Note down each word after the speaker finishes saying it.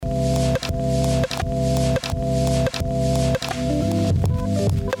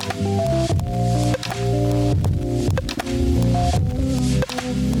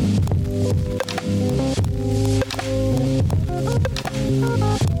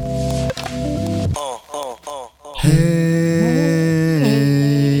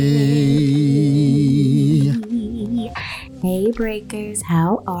Breakers.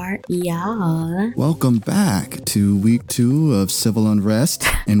 How are y'all? Welcome back to week 2 of Civil Unrest,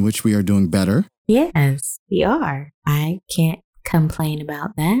 in which we are doing better. Yes, we are. I can't complain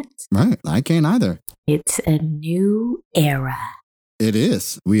about that. Right. I can't either. It's a new era. It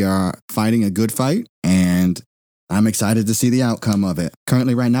is. We are fighting a good fight, and I'm excited to see the outcome of it.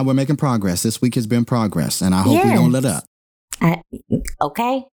 Currently, right now, we're making progress. This week has been progress, and I hope we don't let up.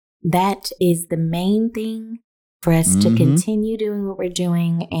 Okay. That is the main thing for us to continue doing what we're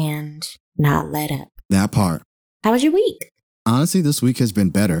doing and not let up. That part. How was your week? Honestly, this week has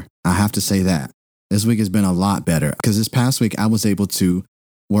been better. I have to say that. This week has been a lot better because this past week I was able to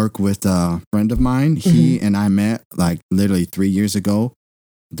work with a friend of mine. He and I met like literally 3 years ago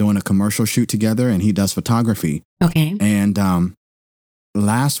doing a commercial shoot together, and he does photography. Okay. And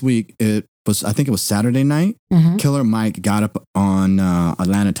last week, I think it was Saturday night, Killer Mike got up on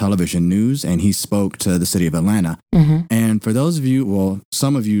Atlanta television news and he spoke to the city of Atlanta. And for those of you, well,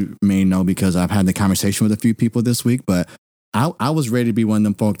 some of you may know because I've had the conversation with a few people this week, but I was ready to be one of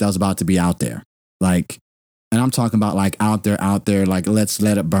them folk that was about to be out there. Like, and I'm talking about like out there, like let's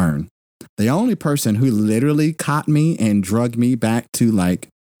let it burn. The only person who literally caught me and drugged me back to like,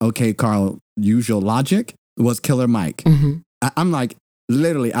 okay, Carl, use your logic was Killer Mike. I'm like,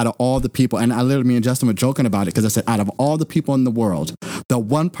 literally out of all the people, and me and Justin were joking about it because I said, out of all the people in the world, the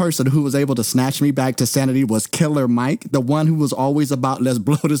one person who was able to snatch me back to sanity was Killer Mike, the one who was always about, let's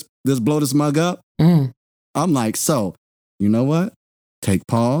blow this mug up. I'm like, so, you know what? Take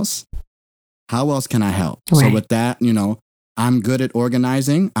pause. How else can I help? Right. So with that, I'm good at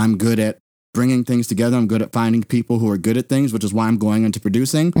organizing. I'm good at bringing things together. I'm good at finding people who are good at things, which is why I'm going into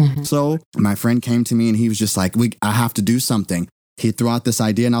producing. So my friend came to me and he was just like, I have to do something. He threw out this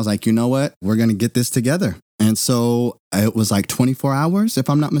idea and I was like, you know what? We're going to get this together. And so it was like 24 hours, if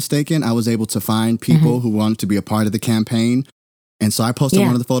I'm not mistaken. I was able to find people who wanted to be a part of the campaign. And so I posted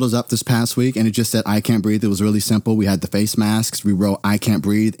one of the photos up this past week and it just said, I can't breathe. It was really simple. We had the face masks. We wrote, I can't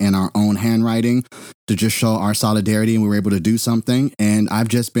breathe in our own handwriting to just show our solidarity, and we were able to do something. And I've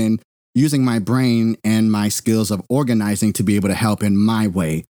just been using my brain and my skills of organizing to be able to help in my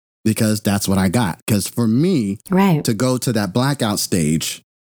way. Because that's what I got. Because for me to go to that blackout stage,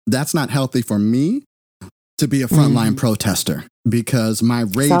 that's not healthy for me to be a frontline protester because my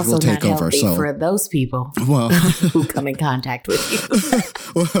rage will take over. So for those people who come in contact with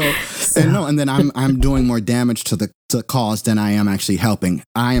you. And then I'm doing more damage to the cause than I am actually helping.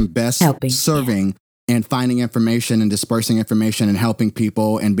 I am best serving and finding information and dispersing information and helping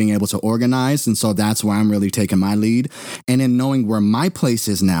people and being able to organize. And so that's where I'm really taking my lead. And in knowing where my place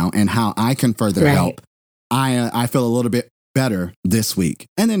is now and how I can further help, I feel a little bit better this week.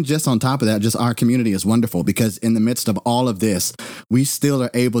 And then just on top of that, just our community is wonderful because in the midst of all of this, we still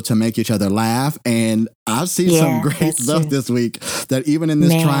are able to make each other laugh. And I've seen some great stuff this week that even in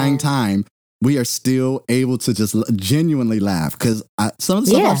this trying time, we are still able to just genuinely laugh because some of the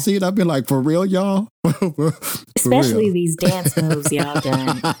stuff I've seen, I've been like, for real, y'all? Especially these dance moves y'all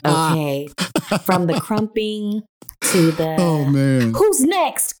done. Okay. From the crumping to the, oh man, who's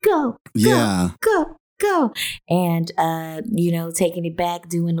next? Go. Go. And, taking it back,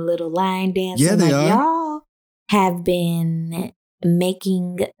 doing a little line dance. Yeah, they are. Y'all have been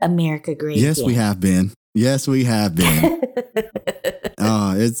making America great again. Yes, we have been.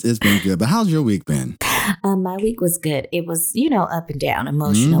 Oh, it's been good. But how's your week been? My week was good. It was, up and down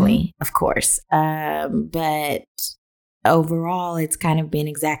emotionally, of course. But overall, it's kind of been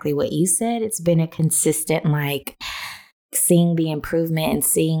exactly what you said. It's been a consistent, seeing the improvement and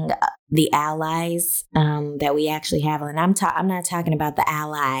seeing the allies that we actually have. And I'm not talking about the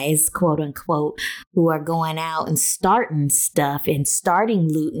allies, quote unquote, who are going out and starting stuff and starting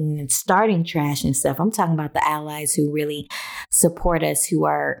looting and starting trash and stuff. I'm talking about the allies who really support us, who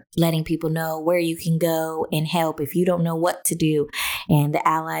are letting people know where you can go and help if you don't know what to do. And the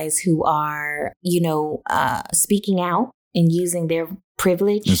allies who are, speaking out and using their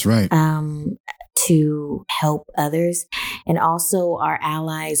privilege. That's right. To help others, and also our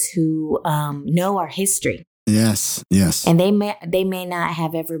allies who know our history. Yes. And they may not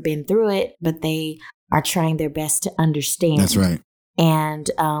have ever been through it, but they are trying their best to understand. That's right. And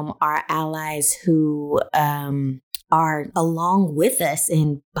our allies who are along with us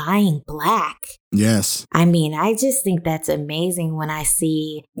in buying Black. Yes. I mean, I just think that's amazing when I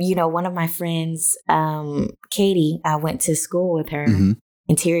see, one of my friends, Katie, I went to school with her.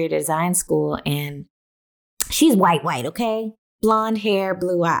 Interior design school, and she's white, okay? Blonde hair,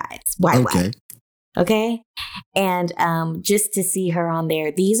 blue eyes, white. Okay. And just to see her on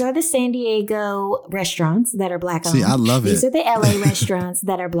there, these are the San Diego restaurants that are Black owned. See, I love These it. are the LA restaurants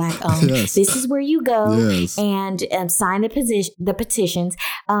that are Black owned. Yes. This is where you go yes. and sign the petitions.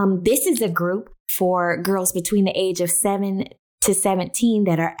 This is a group for girls between the age of 7 to 17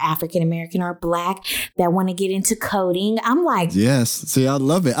 that are African American or Black that want to get into coding. I'm like, yes. See, I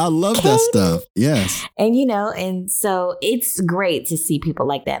love it. I love that stuff. Yes. And, and so it's great to see people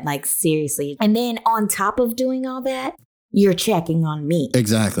like that, like seriously. And then on top of doing all that, you're checking on me.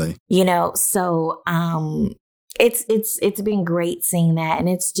 Exactly. So it's been great seeing that. And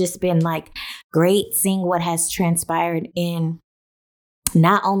it's just been like great seeing what has transpired in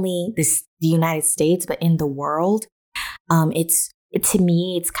not only the United States, but in the world. To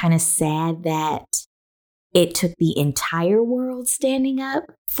me, it's kind of sad that it took the entire world standing up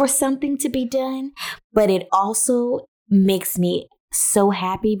for something to be done, but it also makes me so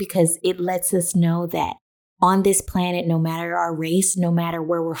happy because it lets us know that on this planet, no matter our race, no matter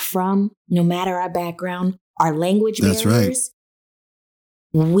where we're from, no matter our background, our language barriers,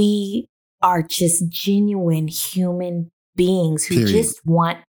 we are just genuine human beings who just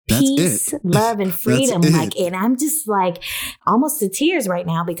want peace, love, and freedom. And I'm just like almost to tears right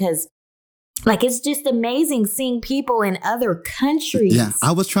now because it's just amazing seeing people in other countries. Yeah,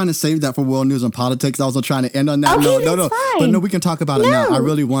 I was trying to save that for world news and politics. I was trying to end on that. Okay, no. Fine. But no, we can talk about it now. I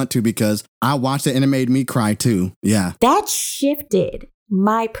really want to because I watched it and it made me cry too. Yeah. That shifted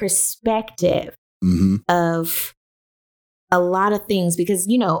my perspective of a lot of things because,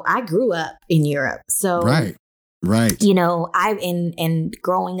 I grew up in Europe. So Right. And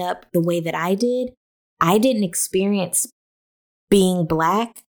growing up the way that I didn't experience being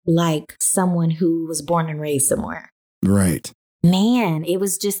Black like someone who was born and raised somewhere. Right. Man, it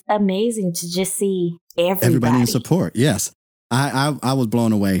was just amazing to just see everybody in support. Yes. I was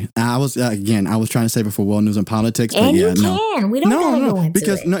blown away. I was trying to save it for world news and politics. But and you can. We don't gotta go into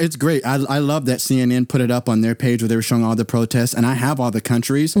because it. No, it's great. I love that CNN put it up on their page where they were showing all the protests, and I have all the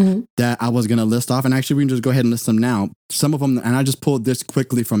countries that I was going to list off. And actually, we can just go ahead and list them now. Some of them, and I just pulled this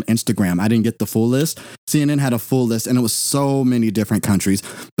quickly from Instagram. I didn't get the full list. CNN had a full list, and it was so many different countries.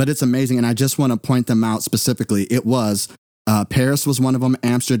 But it's amazing, and I just want to point them out specifically. It was Paris was one of them,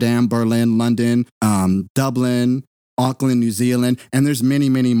 Amsterdam, Berlin, London, Dublin, Auckland, New Zealand, and there's many,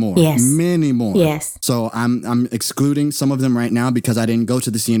 many more. Yes. Many more. Yes. So I'm excluding some of them right now because I didn't go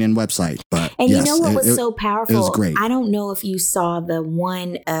to the CNN website. But and you know what was so powerful? It was great. I don't know if you saw the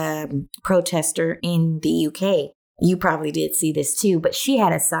one protester in the UK. You probably did see this too, but she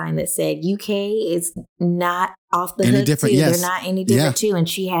had a sign that said UK is not off the hook too. Yes. They're not any different too. And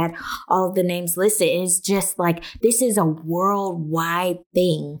she had all of the names listed. It's just like, this is a worldwide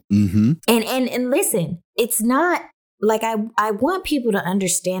thing. Mm-hmm. And listen, it's not like I want people to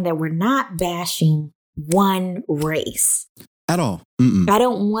understand that we're not bashing one race. At all. Mm-mm. I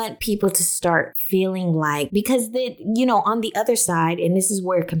don't want people to start feeling like, because on the other side, and this is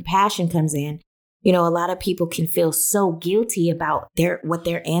where compassion comes in, a lot of people can feel so guilty about what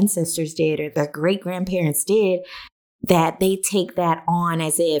their ancestors did or their great grandparents did that they take that on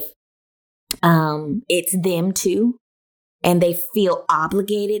as if it's them too. And they feel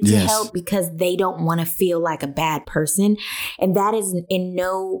obligated to help because they don't want to feel like a bad person. And that is in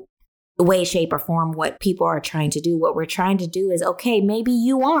no way, shape, or form what people are trying to do. What we're trying to do is, okay, maybe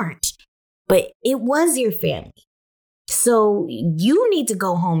you aren't, but it was your family. So you need to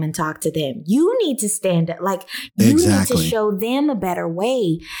go home and talk to them. You need to stand up. You need to show them a better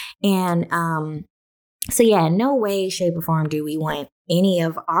way. And so, in no way, shape, or form do we want any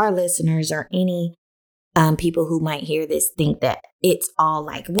of our listeners or any people who might hear this think that it's all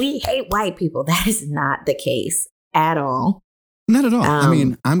like, we hate white people. That is not the case at all. Not at all. I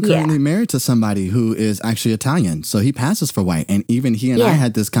mean, I'm currently married to somebody who is actually Italian, so he passes for white. And even he and I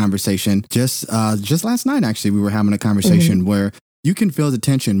had this conversation just last night. Actually, we were having a conversation where you can feel the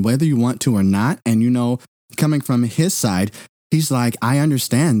tension whether you want to or not. And coming from his side, he's like, I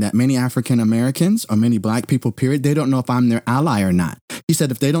understand that many African Americans or many Black people, period, they don't know if I'm their ally or not. He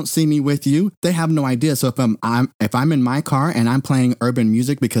said, if they don't see me with you, they have no idea. So if I'm in my car and I'm playing urban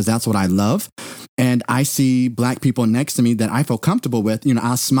music because that's what I love, and I see Black people next to me that I feel comfortable with,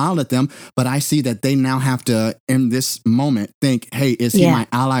 I'll smile at them, but I see that they now have to, in this moment, think, hey, is he my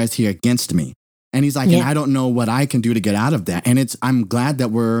ally? Is he against me? And he's like, and I don't know what I can do to get out of that. And I'm glad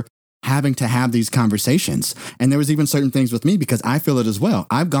that we're having to have these conversations. And there was even certain things with me because I feel it as well.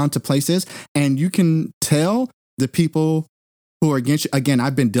 I've gone to places and you can tell the people who are against you. Again,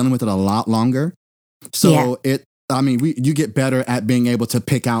 I've been dealing with it a lot longer. So you get better at being able to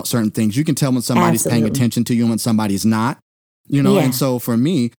pick out certain things. You can tell when somebody's paying attention to you and when somebody's not, And so for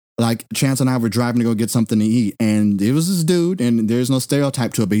me, like Chance and I were driving to go get something to eat, and it was this dude, and there's no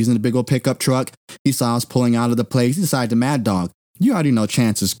stereotype to it, but he's in a big old pickup truck. He saw us pulling out of the place. He decided to mad dog. You already know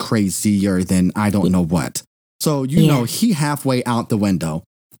Chance is crazier than I don't know what. So, you know, he halfway out the window.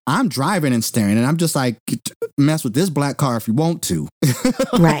 I'm driving and staring, and I'm just like, mess with this black car if you want to.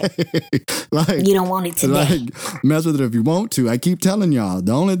 Right. Like, you don't want it today. Like, mess with it if you want to. I keep telling y'all,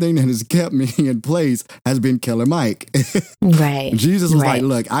 the only thing that has kept me in place has been Killer Mike. Right. Jesus was like,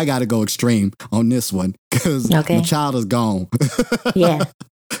 look, I got to go extreme on this one because the child is gone. Yeah.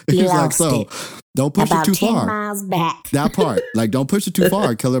 He's like, so don't push it too far. 10 miles back. That part. Like, don't push it too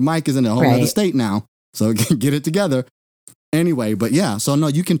far. Killer Mike is in a whole other state now. So get it together. Anyway, but yeah, so no,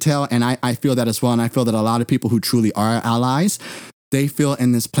 you can tell, and I feel that as well, and I feel that a lot of people who truly are allies, they feel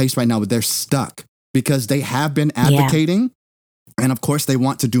in this place right now where they're stuck because they have been advocating, and of course they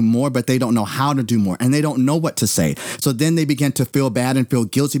want to do more, but they don't know how to do more, and they don't know what to say. So then they begin to feel bad and feel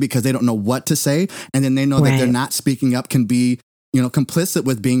guilty because they don't know what to say, and then they know that they're not speaking up can be, you know, complicit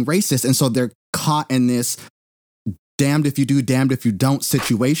with being racist, and so they're caught in this damned if you do, damned if you don't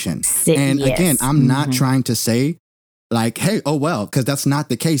situation. Again, I'm not trying to say like, hey, oh, well, because that's not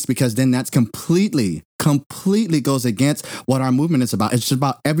the case, because then that's completely goes against what our movement is about. It's just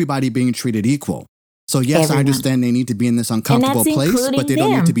about everybody being treated equal. So, yes, I understand they need to be in this uncomfortable place, but they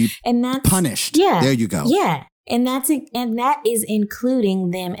don't need to be punished. Yeah. There you go. Yeah. And that is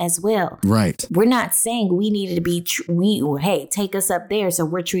including them as well. Right. We're not saying we needed to be, hey, take us up there so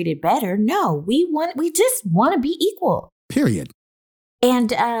we're treated better. No, we just want to be equal. Period.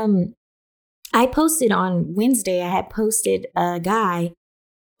 And, I posted on Wednesday, I had posted a guy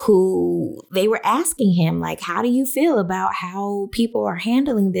who they were asking him, like, how do you feel about how people are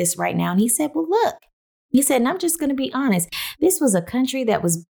handling this right now? And he said, well, look, he said, and I'm just going to be honest. This was a country that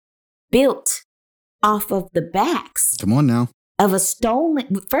was built off of the backs. Come on now. Of a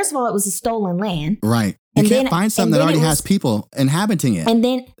first of all, it was a stolen land. Right. You can't find something that already has people inhabiting it. And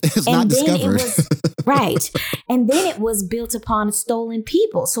then it's not discovered. Right. And then it was built upon stolen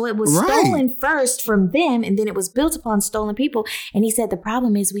people. So it was stolen first from them, and then it was built upon stolen people. And he said the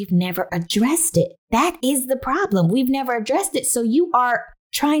problem is we've never addressed it. That is the problem. We've never addressed it. So you're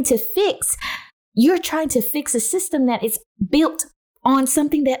trying to fix a system that is built on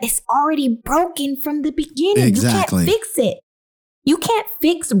something that is already broken from the beginning. Exactly. You can't fix it. You can't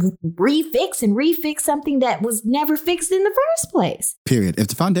refix something that was never fixed in the first place. Period. If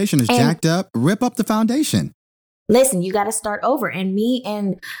the foundation is jacked up, rip up the foundation. Listen, you got to start over. And me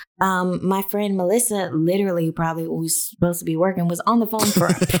and my friend Melissa, literally probably was supposed to be working, was on the phone for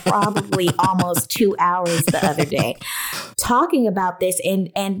probably almost 2 hours the other day talking about this.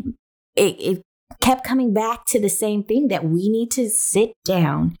 And it kept coming back to the same thing, that we need to sit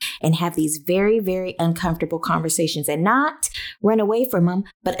down and have these very, very uncomfortable conversations and not run away from them,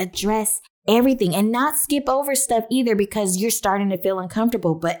 but address everything and not skip over stuff either because you're starting to feel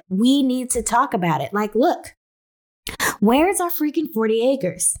uncomfortable. But we need to talk about it. Like, look, where's our freaking 40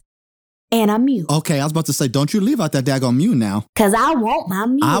 acres? And a mule. Okay, I was about to say, don't you leave out that daggone mule now. Because I want my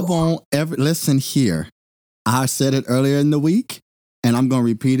mule. I won't ever, listen here. I said it earlier in the week, and I'm going to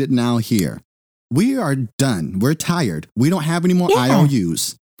repeat it now here. We are done. We're tired. We don't have any more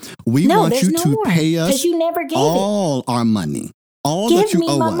IOUs. We want you to pay us you never gave all our money. All that you owe us. Give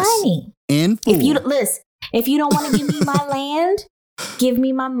me my money. In full. If you don't want to give me my land, give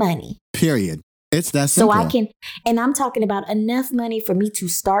me my money. Period. It's that simple. So I can, and I'm talking about enough money for me to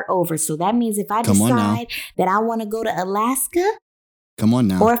start over. So that means if I decide that I want to go to Alaska. Come on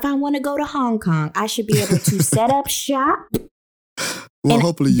now. Or if I want to go to Hong Kong, I should be able to set up shop. Well,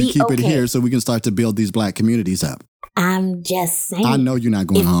 hopefully you keep it here so we can start to build these Black communities up. I'm just saying. I know you're not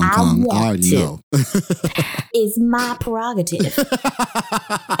going to Hong Kong. I already know. It's my prerogative,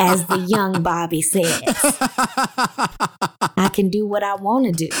 as the young Bobby says. I can do what I want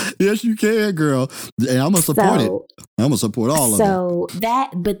to do. Yes, you can, girl. And I'm going to support it. I'm going to support all of it. So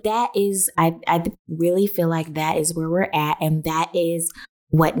that is, I really feel like that is where we're at. And that is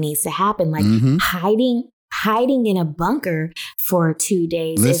what needs to happen. Like hiding in a bunker for 2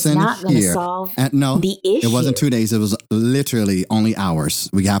 days is not going to solve the issue. It wasn't 2 days. It was literally only hours.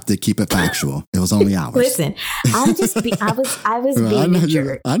 We have to keep it factual. It was only hours. Listen, I was being a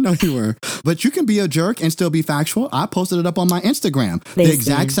jerk. I know you were. But you can be a jerk and still be factual. I posted it up on my Instagram. The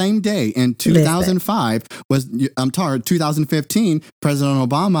exact same day in 2005 I'm tired. 2015, President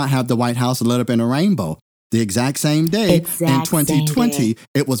Obama had the White House lit up in a rainbow. The exact same day in 2020,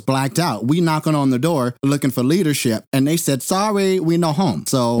 it was blacked out. We knocking on the door looking for leadership, and they said, "Sorry, we no home."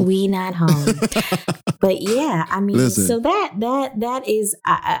 So we not home. But yeah, I mean, Listen. so that is,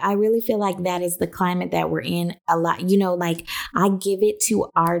 I really feel like that is the climate that we're in a lot. You know, like I give it to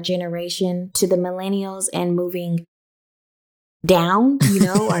our generation, to the millennials and moving down, you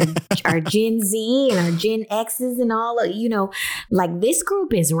know, our Gen Z and our Gen X's and all of, you know, like this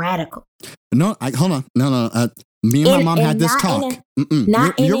group is radical. No, hold on. No. Me and my mom had this talk.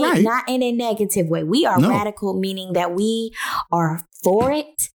 You're right. Not in a negative way. We are radical, meaning that we are for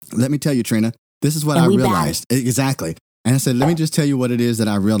it. Let me tell you, Trina, this is what I realized. Exactly. And I said, let me just tell you what it is that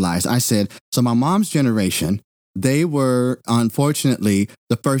I realized. I said, so my mom's generation, they were, unfortunately,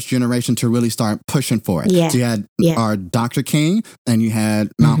 the first generation to really start pushing for it. Yeah. So you had our Dr. King and you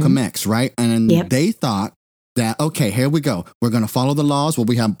had Malcolm X, right? And they thought that, okay, here we go. We're going to follow the laws. Well,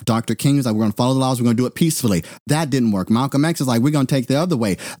 we have Dr. King is like, we're going to follow the laws. We're going to do it peacefully. That didn't work. Malcolm X is like, we're going to take the other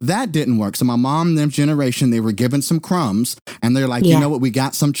way. That didn't work. So my mom and their generation, they were given some crumbs and they're like, you know what? We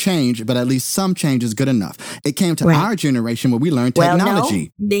got some change, but at least some change is good enough. It came to our generation where we learned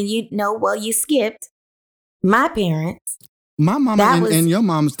technology. Then you skipped. My parents. My mama and your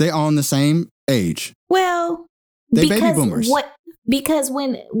moms, they're all in the same age. Well, they baby boomers. Because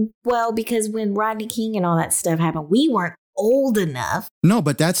when Rodney King and all that stuff happened, we weren't old enough. No,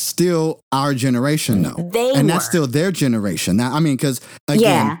 but that's still our generation, though. That's still their generation. Now, I mean, because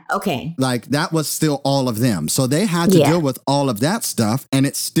again, like that was still all of them. So they had to deal with all of that stuff, and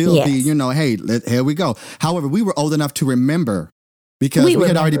it's still hey, here we go. However, we were old enough to remember. Because we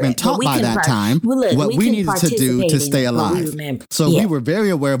had already been taught by that time what we needed to do to stay alive. So we were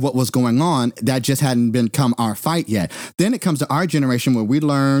very aware of what was going on. That just hadn't become our fight yet. Then it comes to our generation where we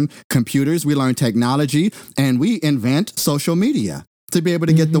learn computers, we learn technology, and we invent social media to be able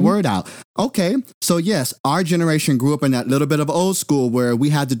to get the word out. Okay, so yes, our generation grew up in that little bit of old school where we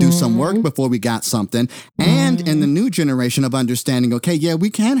had to do some work before we got something. And in the new generation of understanding, okay, yeah, we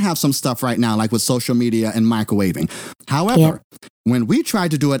can have some stuff right now, like with social media and microwaving. However, when we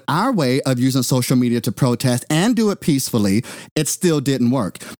tried to do it our way of using social media to protest and do it peacefully, it still didn't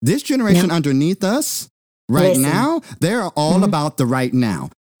work. This generation underneath us right now, they're all about the right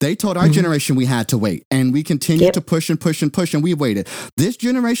now. They told our generation we had to wait, and we continued to push and push and push, and we waited. This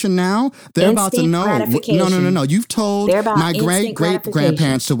generation now, they're about to know. No. You've told my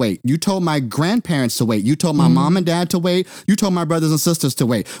great-great-grandparents to wait. You told my grandparents to wait. You told my mom and dad to wait. You told my brothers and sisters to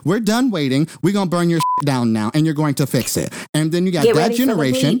wait. We're done waiting. We're going to burn your down now, and you're going to fix it. And then you got that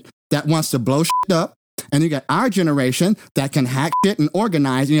generation that wants to blow up. And you got our generation that can hack shit and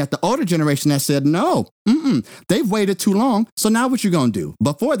organize. And you got the older generation that said, no, they've waited too long. So now what you going to do?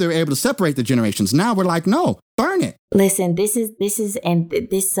 Before they were able to separate the generations. Now we're like, no, burn it. Listen, this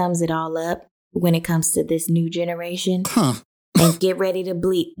sums it all up when it comes to this new generation. And get ready to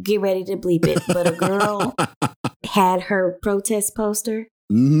bleep it. But a girl had her protest poster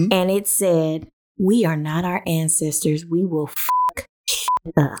and it said, we are not our ancestors. We will fuck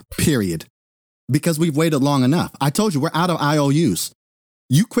shit up. Period. Because we've waited long enough. I told you, we're out of IOUs.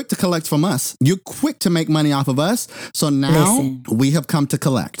 You quick to collect from us. You're quick to make money off of us. So now we have come to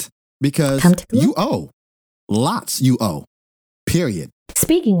collect. Because you owe. Lots you owe. Period.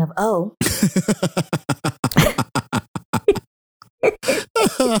 Speaking of owe.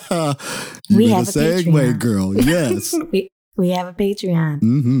 We have a segue, girl. Yes. we have a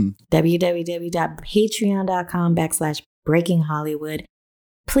Patreon. www.patreon.com/BreakingHollywood.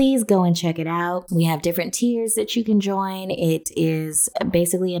 Please go and check it out. We have different tiers that you can join. It is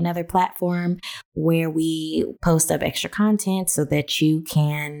basically another platform where we post up extra content so that you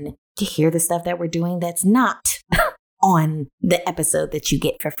can hear the stuff that we're doing that's not on the episode that you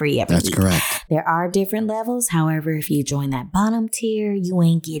get for free every week. That's correct. There are different levels. However, if you join that bottom tier, you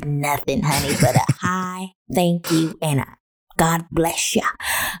ain't getting nothing, honey, but a hi, thank you, and a God bless you.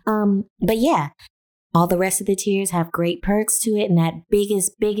 But yeah. All the rest of the tiers have great perks to it, and that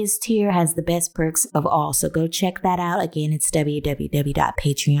biggest tier has the best perks of all. So go check that out. Again, it's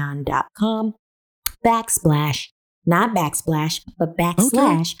www.patreon.com not backsplash, but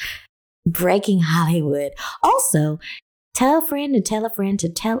 / Breaking Hollywood. Also, tell a friend to tell a friend to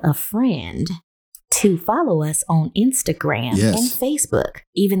tell a friend to follow us on Instagram and Facebook.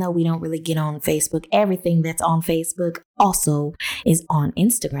 Even though we don't really get on Facebook, everything that's on Facebook also is on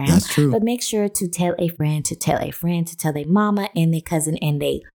Instagram. That's true. But make sure to tell a friend to tell a friend to tell their mama and their cousin and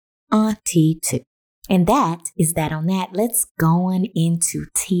their auntie too. And that is that on that. Let's go on into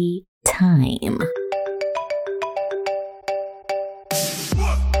tea time.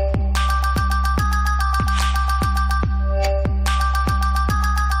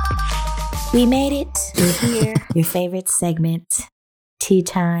 We made it. We're here. Your favorite segment, tea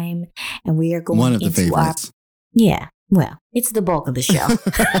time, and we are going one of the favorites. Well, it's the bulk of the show.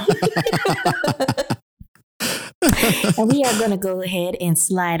 And we are going to go ahead and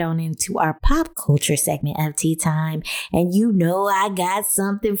slide on into our pop culture segment of Tea Time. And you know I got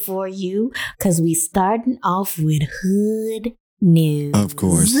something for you because we starting off with hood news. Of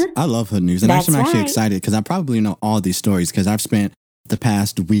course. I love hood news. And I'm actually excited because I probably know all these stories because I've spent the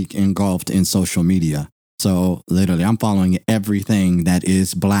past week engulfed in social media. So literally, I'm following everything that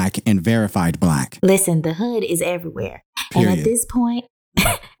is Black and verified Black. Listen, the hood is everywhere. Period. And at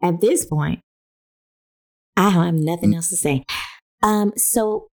this point, I have nothing else to say.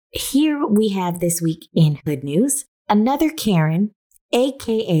 So here we have this week in hood news, another Karen,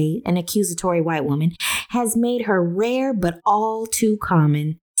 aka an accusatory white woman, has made her rare but all too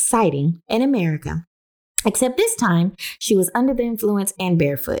common sighting in America. Except this time, she was under the influence and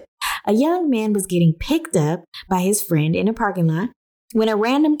barefoot. A young man was getting picked up by his friend in a parking lot when a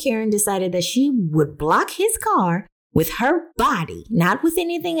random Karen decided that she would block his car with her body, not with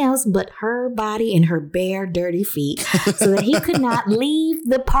anything else, but her body and her bare, dirty feet, so that he could not leave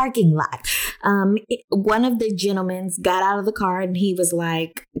the parking lot. One of the gentlemen got out of the car and he was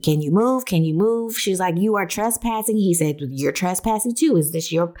like, "Can you move? Can you move?" She's like, "You are trespassing." He said, "You're trespassing too. Is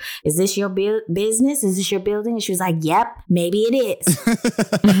this your business? Is this your building?" And she was like, "Yep, maybe it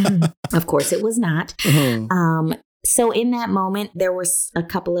is." Of course, it was not. So in that moment, there were a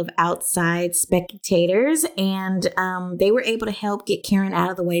couple of outside spectators and they were able to help get Karen out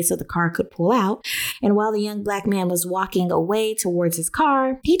of the way so the car could pull out. And while the young Black man was walking away towards his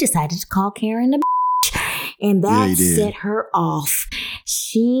car, he decided to call Karen a bitch. And that set her off.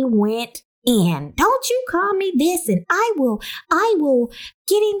 She went in. "Don't you call me this and I will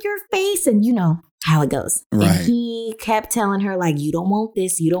get in your face." And you know how it goes. Right. And he kept telling her, like, "You don't want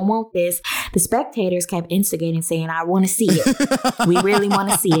this. You don't want this." The spectators kept instigating, saying, "I want to see it. We really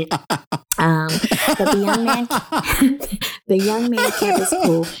want to see it." But the young man kept his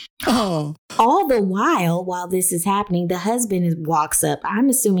cool. Oh. All the while this is happening, the husband walks up. I'm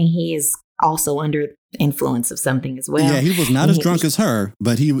assuming he is also under influence of something as well. Yeah, he was not as drunk as her,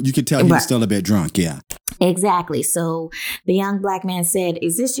 but you could tell he was still a bit drunk. Yeah. Exactly. So the young Black man said,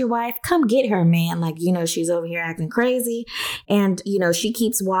 "Is this your wife? Come get her, man. Like, you know, she's over here acting crazy." And, you know, she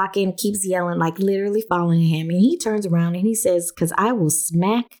keeps walking, keeps yelling, like literally following him. And he turns around and he says, "'Cause I will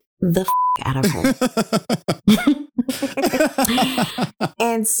smack the out of her."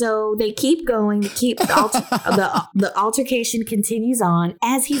 And so they keep going. The altercation continues on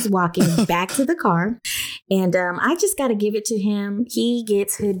as he's walking back to the car. And I just got to give it to him. He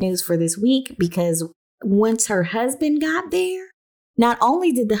gets hood news for this week because once her husband got there, not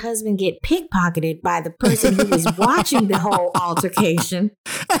only did the husband get pickpocketed by the person who was watching the whole altercation,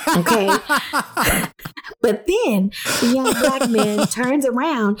 okay, but then the young Black man turns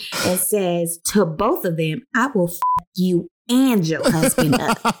around and says to both of them, "I will f*** you and your husband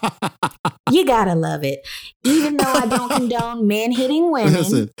up." You gotta love it. Even though I don't condone men hitting women,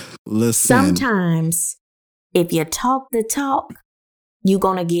 listen. Sometimes if you talk the talk, you're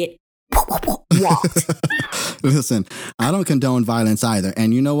gonna get walked. Listen, I don't condone violence either.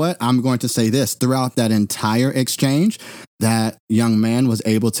 And you know what? I'm going to say this. Throughout that entire exchange, that young man was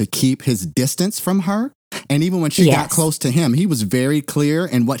able to keep his distance from her. And even when she got close to him, he was very clear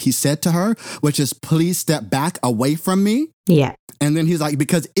in what he said to her, which is, "Please step back away from me." Yeah. And then he's like,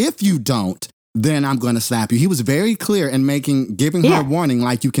 "Because if you don't, then I'm going to slap you." He was very clear in giving her a warning,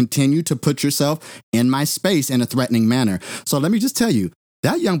 like, "You continue to put yourself in my space in a threatening manner." So let me just tell you,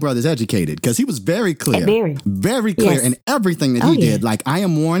 that young brother's educated because he was very clear, very clear in everything that he did. Like, "I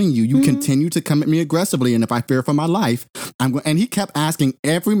am warning you, you continue to come at me aggressively. And if I fear for my life, I'm going." And he kept asking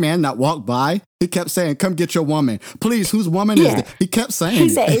every man that walked by, he kept saying, "Come get your woman. Please, whose woman is it?" He kept saying, he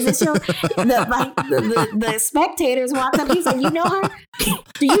said, "Is this your," the spectators walked up. He's like, "You know her?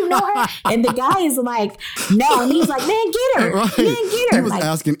 Do you know her?" And the guy is like, "No." And he's like, "Man, get her. Right. Man, get her." He was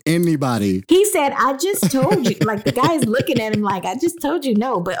asking anybody. He said, "I just told you." Like, the guy is looking at him like, "I just told you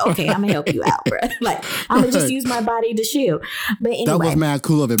no, but okay, I'm gonna help you out, bro. Like, I'm gonna just use my body to shield." But anyway, that was mad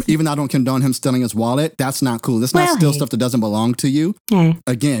cool of him. Even though I don't condone him stealing his wallet, that's not cool. That's not steal stuff that doesn't belong to you.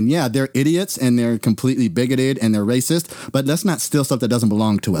 Again, yeah, they're idiots and they're completely bigoted and they're racist, but let's not steal stuff that doesn't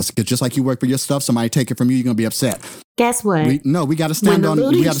belong to us. Because just like you work for your stuff, somebody take it from you, you're gonna be upset. Guess what? We got to stand on.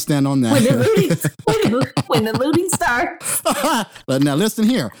 We got to stand on that. When the looting starts. Now listen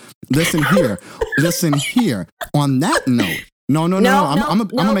here. On that note. No. I'm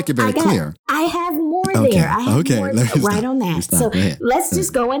gonna make it very clear. I have more there. I have more right on that. So let's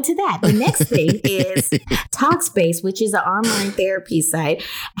just go into that. The next thing is Talkspace, which is an online therapy site,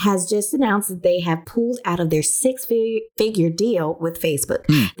 has just announced that they have pulled out of their 6-figure deal with Facebook.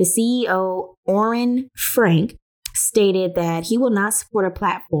 The CEO, Oren Frank, stated that he will not support a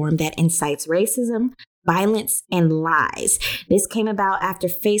platform that incites racism, violence and lies. This came about after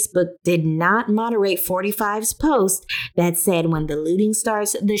Facebook did not moderate 45's post that said when the looting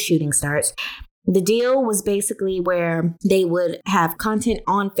starts, the shooting starts. The deal was basically where they would have content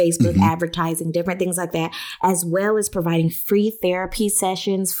on Facebook, advertising, different things like that, as well as providing free therapy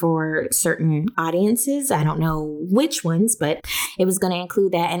sessions for certain audiences. I don't know which ones, but it was going to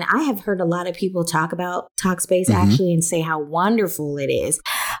include that. And I have heard a lot of people talk about Talkspace actually and say how wonderful it is.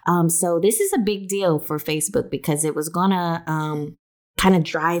 So this is a big deal for Facebook because it was going to kind of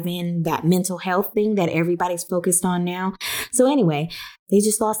drive in that mental health thing that everybody's focused on now. So anyway, they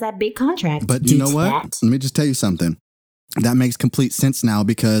just lost that big contract. But you know what? Let me just tell you something. That makes complete sense now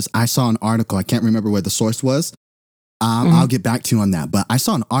because I saw an article. I can't remember where the source was. I'll get back to you on that. But I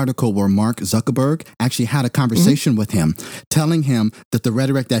saw an article where Mark Zuckerberg actually had a conversation with him, telling him that the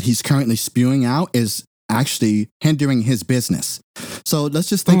rhetoric that he's currently spewing out is actually hindering his business. So let's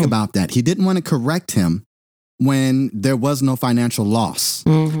just think about that. He didn't want to correct him when there was no financial loss.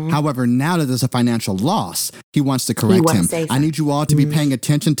 However, now that there's a financial loss, he wants to correct him. I need you all to be paying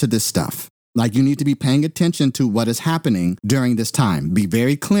attention to this stuff. Like, you need to be paying attention to what is happening during this time. Be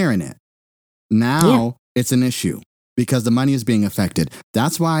very clear in it. Now it's an issue because the money is being affected.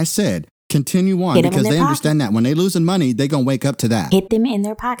 That's why I said continue on, because they understand that when they losing money, they're going to wake up to that. Hit them in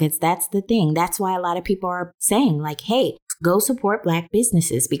their pockets. That's the thing. That's why a lot of people are saying like, hey, go support Black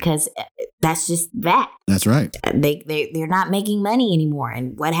businesses because that's just that. That's right. They're not making money anymore.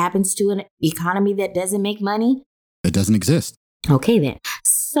 And what happens to an economy that doesn't make money? It doesn't exist. Okay, then.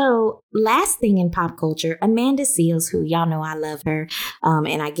 So last thing in pop culture, Amanda Seales, who y'all know I love her,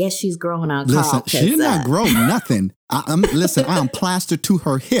 and I guess she's growing on Carl. Listen, she did not grow nothing. I'm plastered to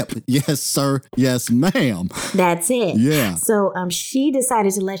her hip. Yes, sir. Yes, ma'am. That's it. Yeah. So she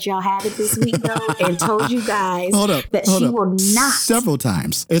decided to let y'all have it this week, though, and told you guys that she will not. Several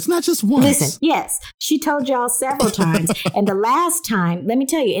times. It's not just once. Listen, yes, she told y'all several times. And the last time, let me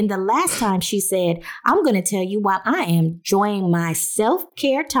tell you, she said, I'm going to tell you while I am enjoying my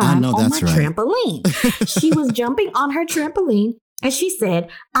self-care time on my trampoline. She was jumping on her trampoline and she said,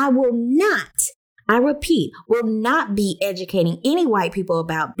 I repeat, will not be educating any white people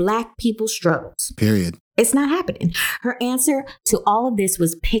about Black people's struggles. Period. It's not happening. Her answer to all of this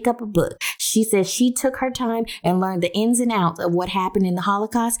was pick up a book. She said she took her time and learned the ins and outs of what happened in the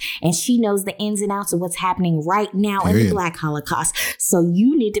Holocaust, and she knows the ins and outs of what's happening right now in the Black Holocaust. So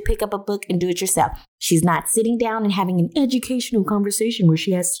you need to pick up a book and do it yourself. She's not sitting down and having an educational conversation where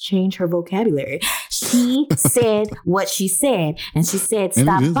she has to change her vocabulary. She said what she said, and she said,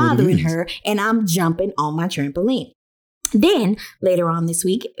 stop bothering her, and I'm jumping on my trampoline. Then later on this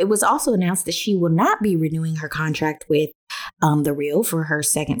week, it was also announced that she will not be renewing her contract with The Real for her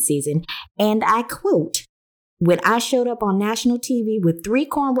second season. And I quote, when I showed up on national TV with 3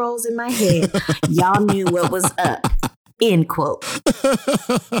 cornrows in my head, y'all knew what was up. End quote.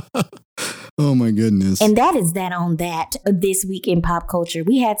 Oh, my goodness. And that is that on that this week in pop culture.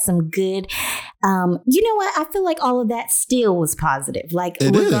 We had some good, you know what? I feel like all of that still was positive. Like,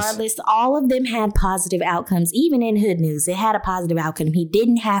 regardless, all of them had positive outcomes. Even in Hood News, it had a positive outcome. He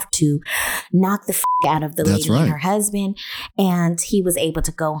didn't have to knock the out of the lady and her husband. And he was able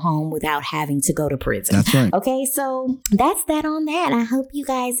to go home without having to go to prison. That's right. Okay, so that's that on that. I hope you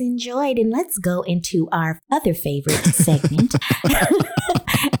guys enjoyed. And let's go into our other favorite segment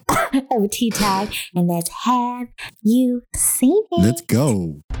of Tea Time, and that's Have You Seen It? Let's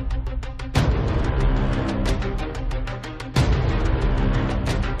go.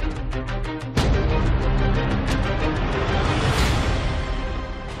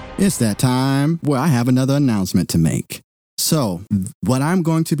 It's that time where I have another announcement to make. So what I'm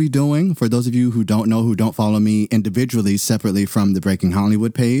going to be doing, for those of you who don't know, who don't follow me individually, separately from the Breaking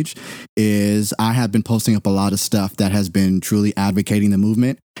Hollywood page, is I have been posting up a lot of stuff that has been truly advocating the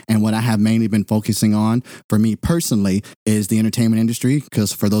movement. And what I have mainly been focusing on for me personally is the entertainment industry,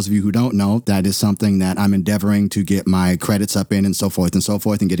 because for those of you who don't know, that is something that I'm endeavoring to get my credits up in and so forth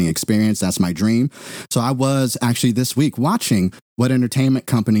and getting experience. That's my dream. So I was actually this week watching what entertainment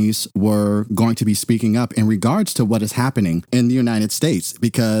companies were going to be speaking up in regards to what is happening in the United States,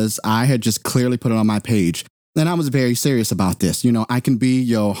 because I had just clearly put it on my page. And I was very serious about this. You know, I can be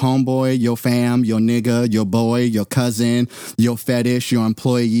your homeboy, your fam, your nigga, your boy, your cousin, your fetish, your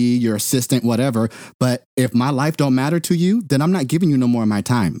employee, your assistant, whatever. But if my life don't matter to you, then I'm not giving you no more of my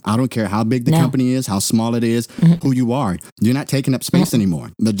time. I don't care how big the company is, how small it is, who you are. You're not taking up space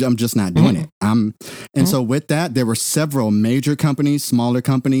anymore. But I'm just not doing it. And so with that, there were several major companies, smaller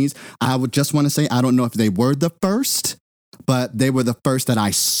companies. I would just want to say, I don't know if they were the first, but they were the first that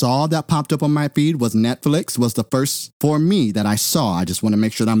I saw that popped up on my feed. Was Netflix was the first for me that I saw. I just want to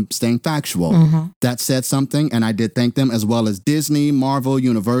make sure that I'm staying factual. That said something, and I did thank them, as well as Disney, Marvel,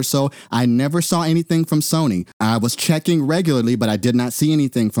 Universal. I never saw anything from Sony. I was checking regularly, but I did not see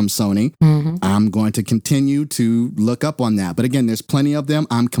anything from Sony. I'm going to continue to look up on that. But again, there's plenty of them.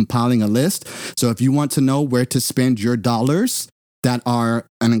 I'm compiling a list. So if you want to know where to spend your dollars that are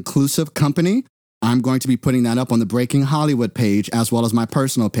an inclusive company, I'm going to be putting that up on the Breaking Hollywood page as well as my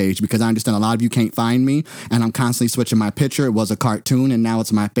personal page, because I understand a lot of you can't find me and I'm constantly switching my picture. It was a cartoon and now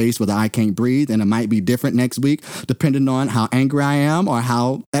it's my face with I can't breathe, and it might be different next week depending on how angry I am or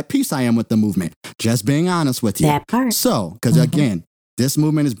how at peace I am with the movement. Just being honest with you. That part. So, because again, this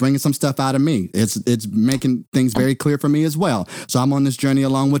movement is bringing some stuff out of me. It's making things very clear for me as well. So I'm on this journey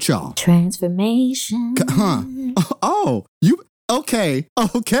along with y'all. Transformation. Oh, you... Okay.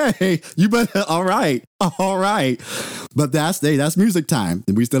 You better, all right. But that's music time.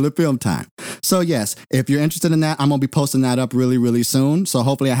 We still at film time. So yes, if you're interested in that, I'm going to be posting that up really, really soon. So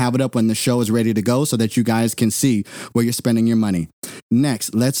hopefully I have it up when the show is ready to go so that you guys can see where you're spending your money.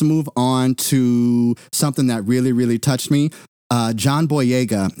 Next, let's move on to something that really, really touched me. John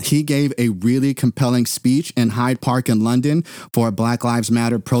Boyega, he gave a really compelling speech in Hyde Park in London for a Black Lives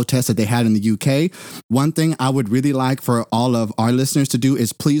Matter protest that they had in the UK. One thing I would really like for all of our listeners to do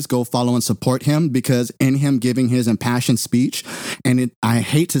is please go follow and support him, because in him giving his impassioned speech, and I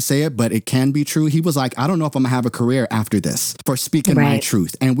hate to say it, but it can be true, he was like, I don't know if I'm gonna have a career after this for speaking my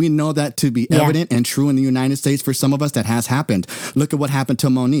truth. And we know that to be evident and true in the United States for some of us. That has happened. Look at what happened to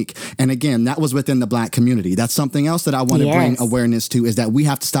Monique. And again, that was within the Black community. That's something else that I want to bring awareness to, is that we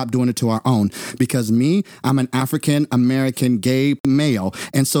have to stop doing it to our own. Because I'm an African American gay male,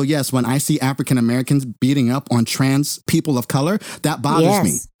 and so yes, when I see African Americans beating up on trans people of color, that bothers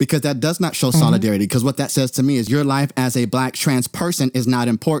me, because that does not show solidarity. Because what that says to me is your life as a Black trans person is not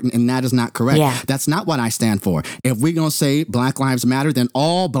important, and that is not correct. That's not what I stand for. If we're gonna say Black Lives Matter, then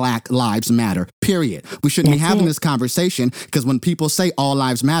all Black lives matter, period. We shouldn't be having this conversation, because when people say all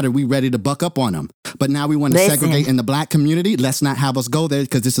lives matter, we ready to buck up on them. But now we want to segregate in the Black community. Let's not have us go there,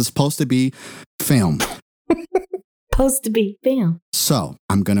 because this is supposed to be film. Supposed to be film. So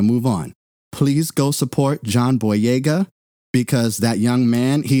I'm going to move on. Please go support John Boyega, because that young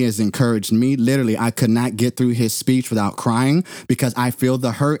man, he has encouraged me. Literally, I could not get through his speech without crying, because I feel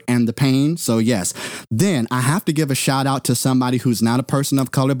the hurt and the pain. So yes. Then I have to give a shout out to somebody who's not a person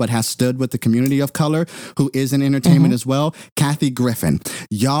of color, but has stood with the community of color, who is in entertainment as well. Kathy Griffin.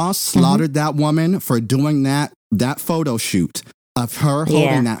 Y'all slaughtered that woman for doing that photo shoot of her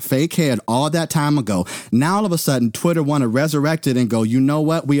holding that fake head all that time ago. Now all of a sudden Twitter want to resurrect it and go, you know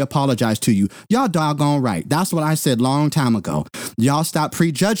what? We apologize to you. Y'all doggone right. That's what I said long time ago. Y'all stop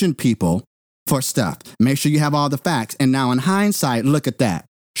prejudging people for stuff. Make sure you have all the facts. And now in hindsight, look at that.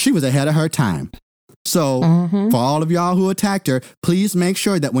 She was ahead of her time. So for all of y'all who attacked her, please make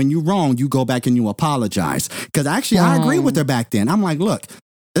sure that when you're wrong, you go back and you apologize. Because actually I agree with her back then. I'm like, look,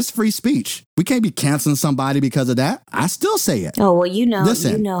 it's free speech. We can't be canceling somebody because of that. I still say it. Oh, well, you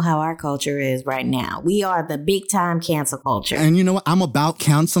know how our culture is right now. We are the big time cancel culture. And you know what? I'm about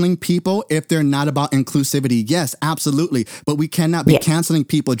canceling people if they're not about inclusivity. Yes, absolutely. But we cannot be canceling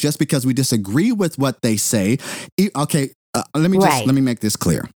people just because we disagree with what they say. Okay, let me make this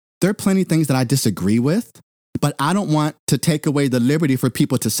clear. There are plenty of things that I disagree with, but I don't want to take away the liberty for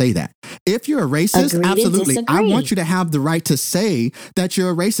people to say that. If you're a racist, absolutely, I want you to have the right to say that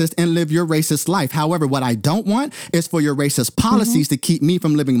you're a racist and live your racist life. However, what I don't want is for your racist policies to keep me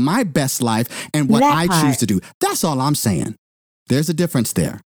from living my best life and what I choose to do. That's all I'm saying. There's a difference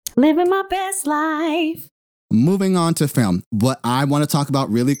there. Living my best life. Moving on to film. What I want to talk about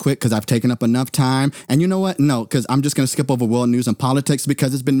really quick, because I've taken up enough time. And you know what? No, because I'm just going to skip over world news and politics,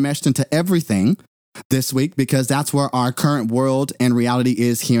 because it's been meshed into everything this week, because that's where our current world and reality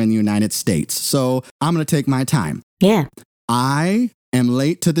is here in the United States. So I'm going to take my time. Yeah. I am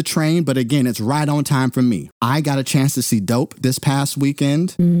late to the train, but again, it's right on time for me. I got a chance to see Dope this past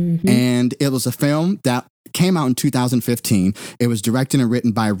weekend, and it was a film that came out in 2015. It was directed and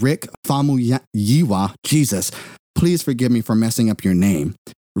written by Rick Famuyiwa. Jesus, please forgive me for messing up your name.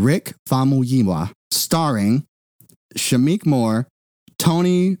 Rick Famuyiwa, starring Shameik Moore,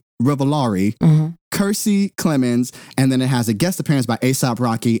 Tony Rivellari, Kiersey Clemons, and then it has a guest appearance by A$AP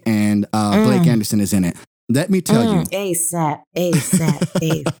Rocky, and Blake Anderson is in it. Let me tell you. A$AP.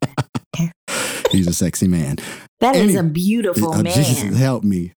 He's a sexy man. That is a beautiful man. Jesus, help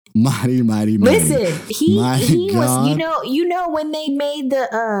me. Mighty. Listen, he was, you know, when they made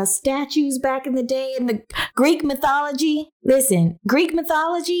the statues back in the day in the Greek mythology. Listen, Greek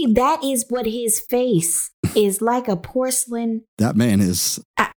mythology, that is what his face is like a porcelain. That man is...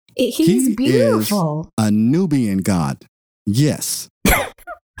 He's beautiful. Is a Nubian god. Yes.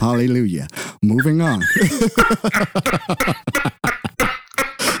 Hallelujah. Moving on.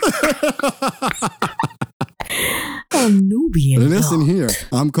 A Nubian Listen god. here.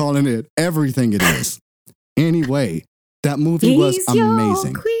 I'm calling it everything it is. Anyway, that movie was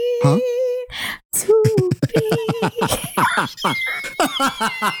amazing. Huh?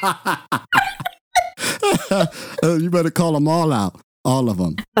 You better call them all out. All of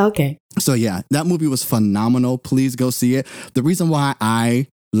them. Okay. So yeah, that movie was phenomenal. Please go see it. The reason why I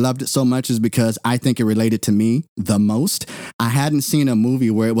loved it so much is because I think it related to me the most. I hadn't seen a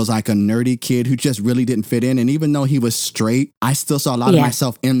movie where it was like a nerdy kid who just really didn't fit in. And even though he was straight, I still saw a lot of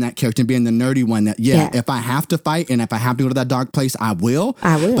myself in that character, being the nerdy one that, if I have to fight and if I have to go to that dark place, I will.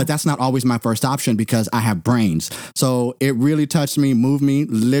 But that's not always my first option because I have brains. So it really touched me, moved me,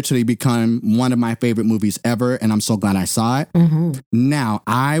 literally become one of my favorite movies ever. And I'm so glad I saw it. Mm-hmm. Now,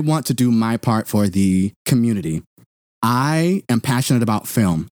 I want to do my part for the community. I am passionate about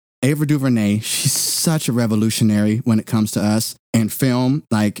film. Ava DuVernay, she's such a revolutionary when it comes to us and film.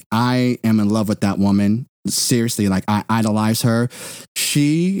 Like, I am in love with that woman. Seriously, like, I idolize her.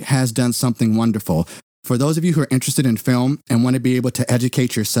 She has done something wonderful. For those of you who are interested in film and want to be able to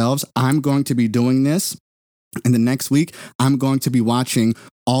educate yourselves, I'm going to be doing this. In the next week, I'm going to be watching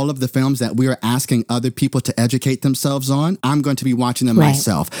all of the films that we are asking other people to educate themselves on. I'm going to be watching them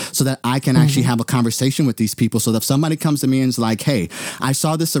myself so that I can actually have a conversation with these people. So that if somebody comes to me and is like, hey, I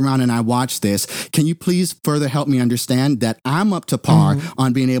saw this around and I watched this. Can you please further help me understand that I'm up to par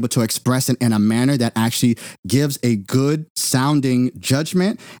on being able to express it in a manner that actually gives a good sounding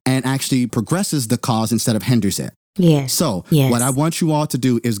judgment and actually progresses the cause instead of hinders it? Yes. So what I want you all to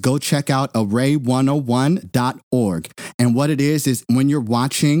do is go check out array101.org. And what it is when you're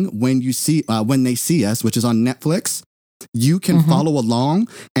watching, when you see, when they see us, which is on Netflix, you can follow along.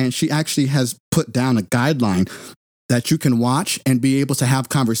 And she actually has put down a guideline that you can watch and be able to have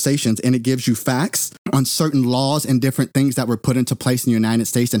conversations. And it gives you facts on certain laws and different things that were put into place in the United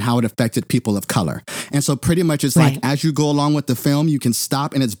States and how it affected people of color. And so pretty much it's like, as you go along with the film, you can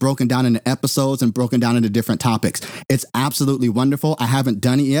stop and it's broken down into episodes and broken down into different topics. It's absolutely wonderful. I haven't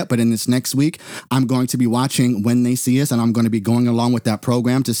done it yet, but in this next week, I'm going to be watching When They See Us, and I'm going to be going along with that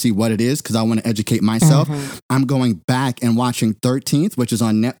program to see what it is because I want to educate myself. I'm going back and watching 13th, which is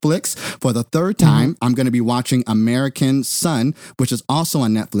on Netflix. For the third time, I'm going to be watching American Son, which is also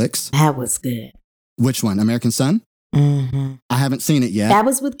on Netflix. That was good. Which one? American Son? I haven't seen it yet. That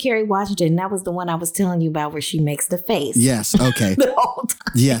was with Kerry Washington. That was the one I was telling you about where she makes the face. Yes. Okay. The whole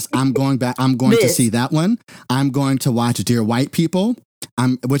time. Yes. I'm going back. I'm going to see that one. I'm going to watch Dear White People,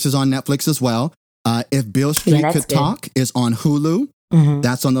 which is on Netflix as well. If Beale Street Could Talk is on Hulu.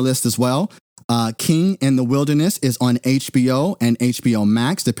 That's on the list as well. King in the Wilderness is on HBO and HBO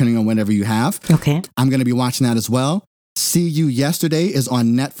Max, depending on whatever you have. Okay. I'm going to be watching that as well. See You Yesterday is on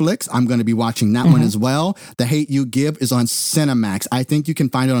Netflix. I'm going to be watching that one as well. The Hate U Give is on Cinemax. I think you can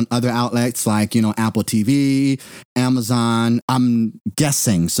find it on other outlets like, Apple TV, Amazon. I'm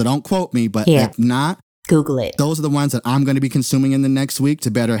guessing, so don't quote me, but if not, Google it. Those are the ones that I'm going to be consuming in the next week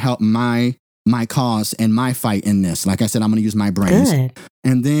to better help my cause and my fight in this. Like I said, I'm going to use my brains. Good.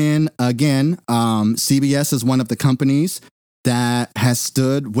 And then again, CBS is one of the companies that has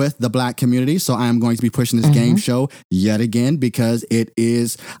stood with the Black community. So I am going to be pushing this game show yet again because it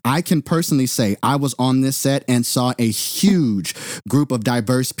is, I can personally say I was on this set and saw a huge group of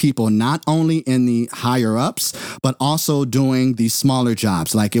diverse people, not only in the higher ups, but also doing the smaller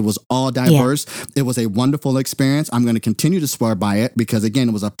jobs. Like it was all diverse. It was a wonderful experience. I'm going to continue to swear by it because again,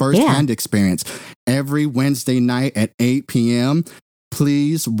 it was a first-hand experience. Every Wednesday night at 8 p.m.,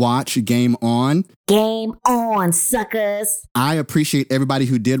 please watch Game On. Game on, suckers. I appreciate everybody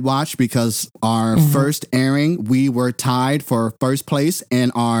who did watch because our first airing, we were tied for first place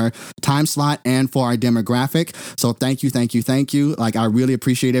in our time slot and for our demographic. So thank you, thank you, thank you. Like, I really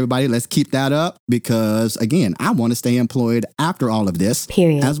appreciate everybody. Let's keep that up because, again, I want to stay employed after all of this.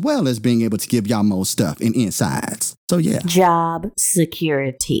 Period. As well as being able to give y'all more stuff and insides. So, yeah. Job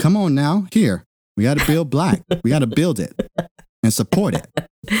security. Come on now. Here. We got to build Black. We got to build it. And support it.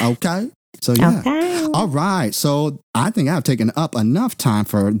 Okay? So, yeah. Okay. All right. So, I think I've taken up enough time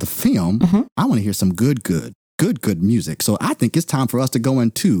for the film. I want to hear some good music. So, I think it's time for us to go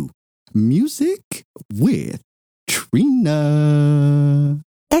into Music with Trina.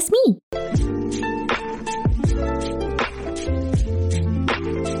 That's me.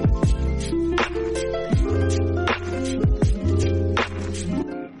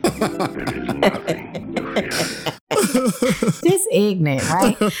 This egg ignorant,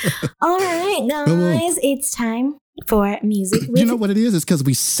 right? All right, guys, it's time for music. You know what it is? It's because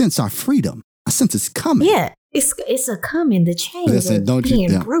we sense our freedom. I sense it's coming. Yeah, it's a coming. The chains are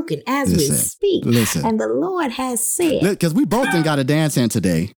being broken as we speak. Listen. And the Lord has said. Because we both done got a dance in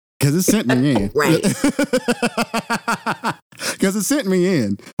today. Because it sent me in. Right. Because it sent me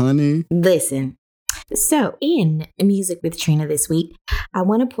in, honey. Listen. So, in Music with Trina this week, I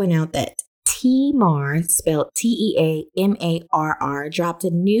want to point out that Teamarr, spelled Teamarr, dropped a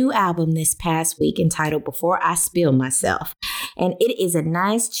new album this past week entitled Before I Spill Myself. And it is a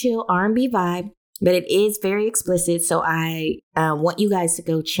nice, chill R&B vibe, but it is very explicit. So I want you guys to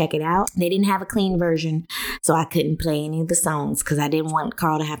go check it out. They didn't have a clean version, so I couldn't play any of the songs because I didn't want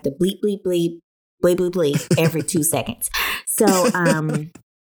Carl to have to bleep, bleep, bleep, bleep, bleep, bleep every 2 seconds. So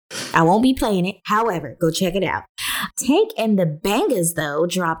I won't be playing it. However, go check it out. Tank and the Bangas, though,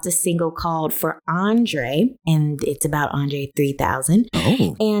 dropped a single called For Andre, and it's about Andre 3000.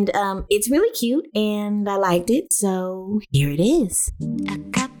 Oh. And it's really cute, and I liked it, so here it is. A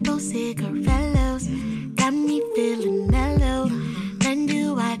couple cigarillos got me feeling mellow. When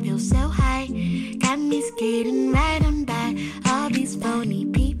do I feel so high? Got me skating right on by all these phony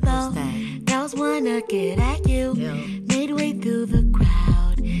people. Girls wanna get at you midway through the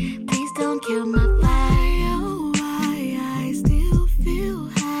crowd. Please don't kill my fire. Oh, I still feel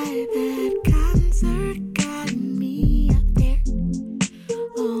high. That concert got me up there.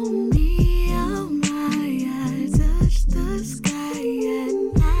 Oh, me, oh my, I touched the sky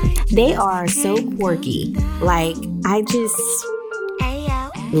and they are so quirky. Like, I just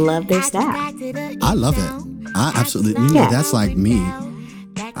love their style. I love it. I absolutely, that's like me.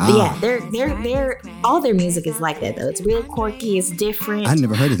 Yeah, they're all their music is like that though. It's real quirky, it's different. I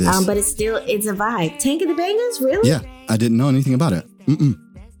never heard of this. But it's a vibe. Tank and the Bangas, really? Yeah, I didn't know anything about it.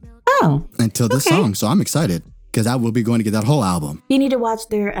 Oh. Until this song, so I'm excited because I will be going to get that whole album. You need to watch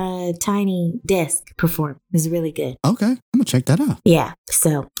their Tiny Desk perform. It's really good. Okay, I'm gonna check that out. Yeah.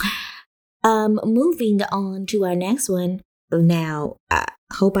 So, moving on to our next one. Now, I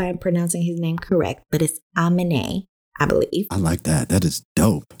hope I am pronouncing his name correct, but it's Amine, I believe. I like that. That is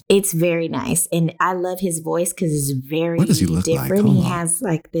dope. It's very nice. And I love his voice because it's very what does he look different. Like? He has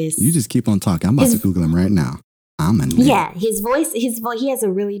like this. You just keep on talking. I'm about to Google him right now. Amine. Yeah, his voice, he has a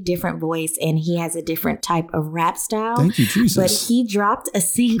really different voice and he has a different type of rap style. Thank you, Jesus. But he dropped a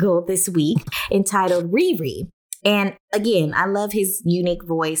single this week entitled Riri. And again, I love his unique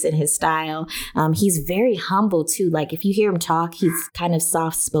voice and his style. He's very humble too. Like if you hear him talk, he's kind of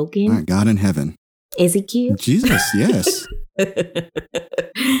soft spoken. My God in heaven. Is he cute? Jesus, yes.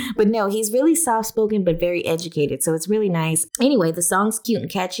 But no, he's really soft spoken, but very educated. So it's really nice. Anyway, the song's cute and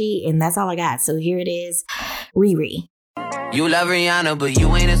catchy, and that's all I got. So here it is, Riri. You love Rihanna, but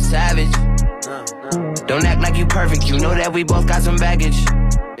you ain't a savage. Don't act like you perfect. You know that we both got some baggage.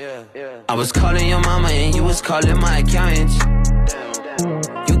 I was calling your mama and you was calling my accountant.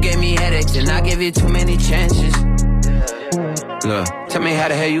 You gave me headaches and I gave you too many chances. Look, tell me how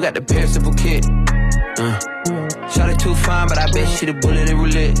the hell you got the perishable kid. Shot it too fine, but I bet she the bullet in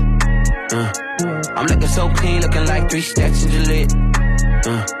roulette. I'm looking so clean, looking like 3 stacks in Gillette.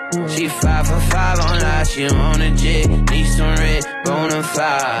 She 5 for 5 on live, she on a jet. Need some red, bona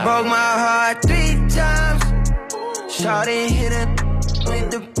fide. Broke my heart 3 times. Shawty hit it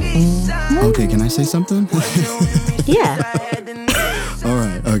with the peace sign. Okay, can I say something? Yeah. All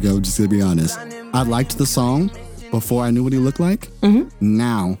right, okay, I'm just gonna be honest. I liked the song before I knew what he looked like. Mm-hmm.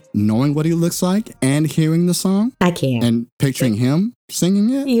 Now, knowing what he looks like and hearing the song. I can't. And picturing him singing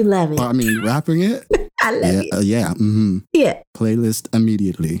it. You love it. Or, I mean, rapping it. I love it. Yeah. Mm-hmm. Yeah. Playlist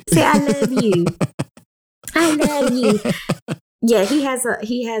immediately. Say, I love you. I love you. Yeah, he has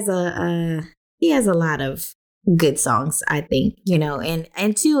a lot of good songs, I think, you know,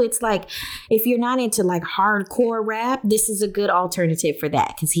 and two, it's like if you're not into like hardcore rap, this is a good alternative for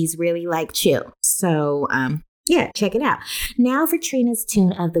that because he's really like chill. So yeah, check it out. Now for Trina's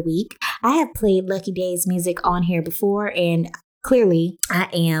tune of the week. I have played Lucky Daye's music on here before, and clearly I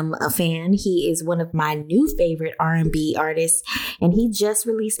am a fan. He is one of my new favorite R&B artists, and he just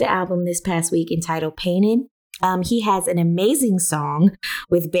released an album this past week entitled Painted. He has an amazing song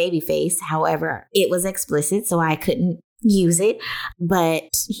with Babyface. However, it was explicit, so I couldn't use it. But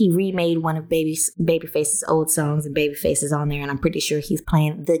he remade one of Babyface's old songs, and Babyface is on there. And I'm pretty sure he's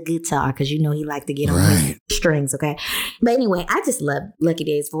playing the guitar because you know he liked to get on his strings. Okay, but anyway, I just love Lucky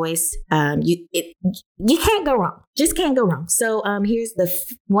Daye's voice. You can't go wrong. Just can't go wrong. So here's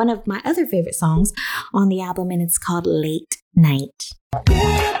one of my other favorite songs on the album, and it's called Late Night.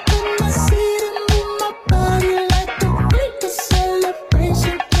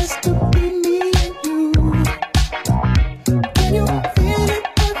 celebration just to be me and you. Can you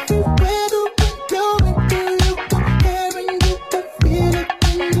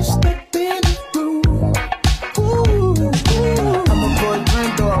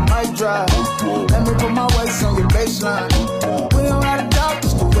drive. Let me put my waist on your baseline. We don't gotta talk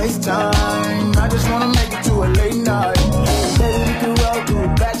just to waste time. I just wanna make it to a late night. Baby, we can roll through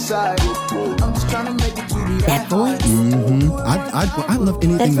the backside. I'm just trying to make it to the that voice. Mm-hmm. I love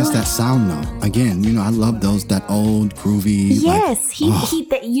anything that's that sound though. Again, I love those, that old groovy. Yes,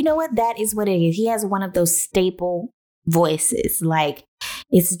 you know what? That is what it is. He has one of those staple voices. Like,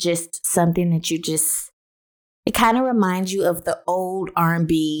 it's just something that it kind of reminds you of the old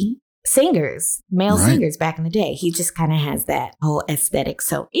R&B singers, male singers back in the day. He just kind of has that whole aesthetic.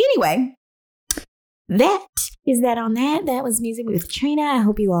 So anyway, that is that on that. That was Music with Trina. I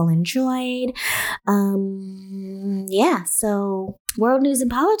hope you all enjoyed. Yeah, so world news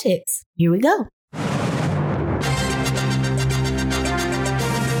and politics. Here we go.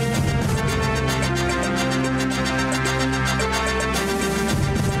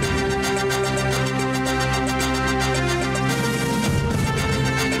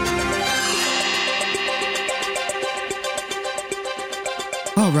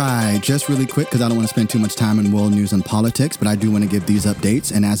 All right, just really quick, because I don't want to spend too much time in world news and politics, but I do want to give these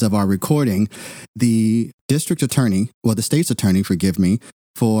updates. And as of our recording, the the state's attorney,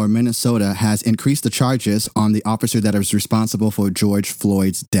 for Minnesota has increased the charges on the officer that is responsible for George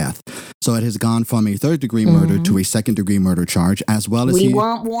Floyd's death. So it has gone from a third-degree murder to a second-degree murder charge, as well as we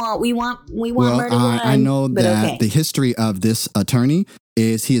want murder. I know that the history of this attorney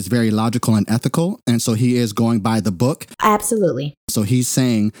is he is very logical and ethical, and so he is going by the book. Absolutely. So he's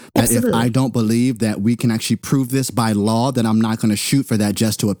saying that if I don't believe that we can actually prove this by law, then I'm not going to shoot for that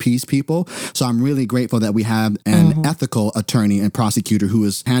just to appease people. So I'm really grateful that we have an ethical attorney and prosecutor who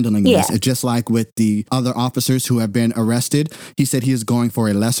is handling this. It's just like with the other officers who have been arrested. He said he is going for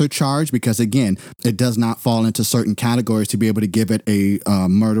a lesser charge because, again, it does not fall into certain categories to be able to give it a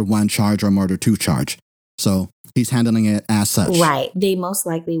murder 1 charge or murder 2 charge. So he's handling it as such. Right. They most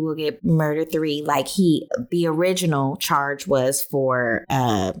likely will get murder 3. Like the original charge was for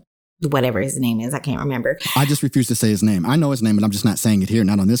whatever his name is. I can't remember. I just refuse to say his name. I know his name, but I'm just not saying it here,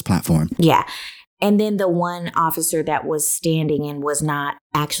 not on this platform. Yeah. And then the one officer that was standing and was not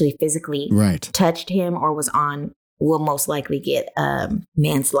actually physically touched him or was on will most likely get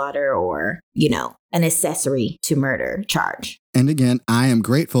manslaughter or, an accessory to murder charge. And again, I am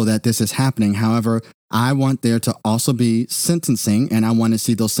grateful that this is happening. However, I want there to also be sentencing, and I want to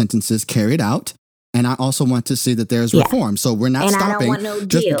see those sentences carried out. And I also want to see that there's reform. So we're not stopping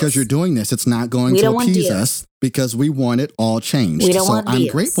just because you're doing this. It's not going to appease us because we want it all changed. So I'm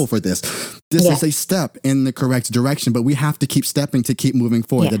grateful for this. This is a step in the correct direction, but we have to keep stepping to keep moving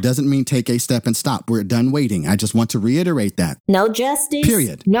forward. That doesn't mean take a step and stop. We're done waiting. I just want to reiterate that. No justice.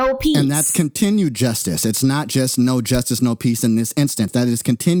 Period. No peace. And that's continued justice. It's not just no justice, no peace in this instance. That is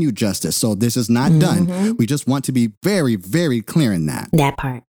continued justice. So this is not done. We just want to be very, very clear in that. That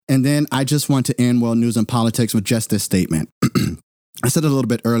part. And then I just want to end world news and politics with just this statement. I said it a little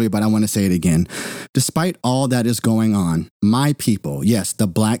bit earlier, but I want to say it again. Despite all that is going on, my people, yes, the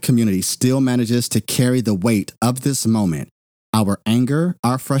Black community still manages to carry the weight of this moment, our anger,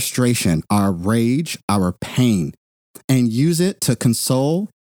 our frustration, our rage, our pain, and use it to console,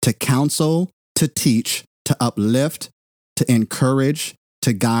 to counsel, to teach, to uplift, to encourage,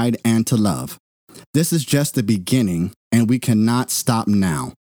 to guide, and to love. This is just the beginning, and we cannot stop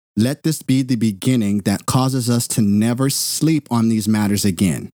now. Let this be the beginning that causes us to never sleep on these matters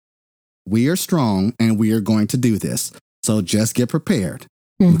again. We are strong and we are going to do this. So just get prepared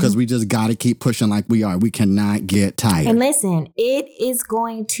because we just got to keep pushing like we are. We cannot get tired. And listen, it is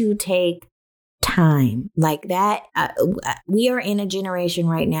going to take time like that. We are in a generation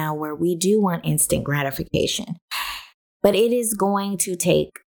right now where we do want instant gratification, but it is going to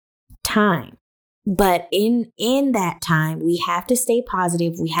take time. But in that time, we have to stay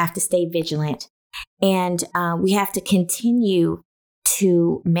positive. We have to stay vigilant, and we have to continue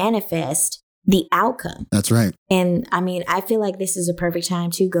to manifest the outcome. That's right. And I mean, I feel like this is a perfect time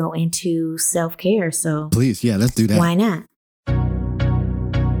to go into self-care. So please, let's do that. Why not?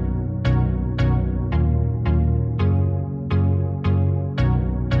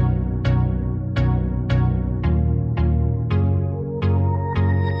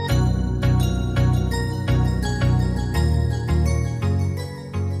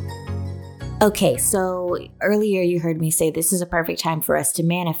 Okay, so earlier you heard me say this is a perfect time for us to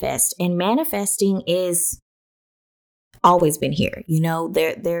manifest. And manifesting is always been here.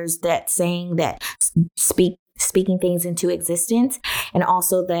 There's that saying that speaking things into existence, and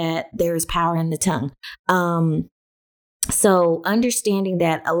also that there's power in the tongue. So understanding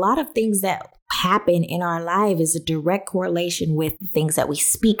that a lot of things that happen in our life is a direct correlation with the things that we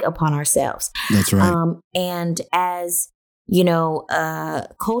speak upon ourselves. That's right. And as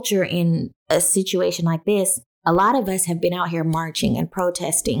culture in a situation like this, a lot of us have been out here marching and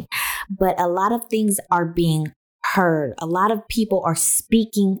protesting, but a lot of things are being heard. A lot of people are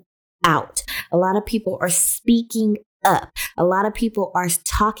speaking out. A lot of people are speaking up. A lot of people are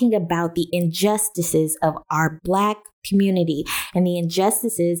talking about the injustices of our Black community and the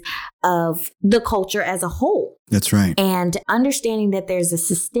injustices of the culture as a whole. That's right. And understanding that there's a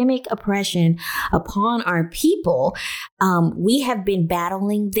systemic oppression upon our people, we have been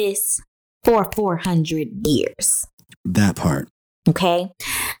battling this for 400 years. That part. Okay.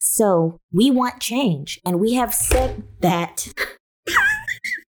 So we want change. And we have said that.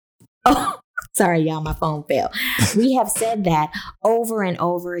 Oh, sorry, y'all, my phone fell. We have said that over and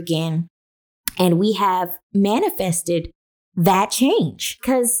over again. And we have manifested that change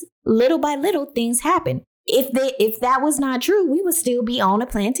because little by little things happen. If that was not true, we would still be on a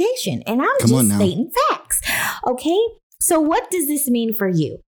plantation. And I'm just stating facts. Okay. So what does this mean for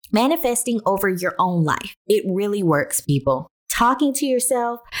you? Manifesting over your own life. It really works, people. Talking to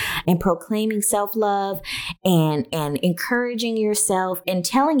yourself and proclaiming self-love and encouraging yourself and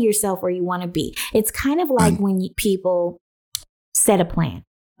telling yourself where you want to be. It's kind of like when people set a plan.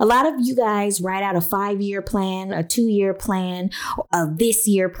 A lot of you guys write out a 5-year plan, a 2-year plan, a this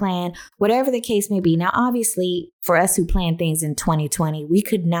year plan, whatever the case may be. Now, obviously, for us who plan things in 2020, we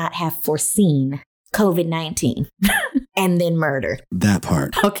could not have foreseen COVID-19 and then murder. That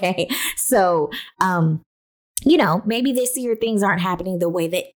part. Okay. So, maybe this year things aren't happening the way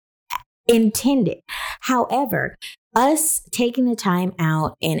that intended. However, us taking the time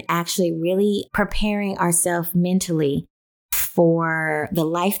out and actually really preparing ourselves mentally for the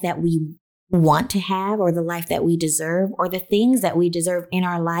life that we want to have or the life that we deserve or the things that we deserve in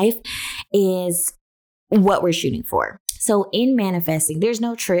our life is what we're shooting for. So in manifesting, there's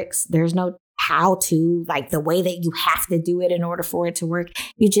no tricks. There's no how to, like the way that you have to do it in order for it to work.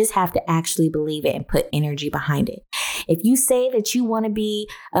 You just have to actually believe it and put energy behind it. If you say that you want to be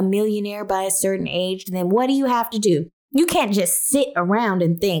a millionaire by a certain age, then what do you have to do? You can't just sit around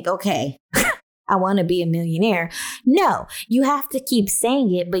and think, okay, I want to be a millionaire. No, you have to keep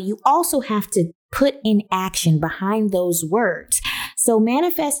saying it, but you also have to put in action behind those words. So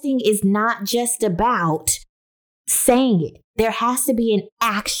manifesting is not just about saying it. There has to be an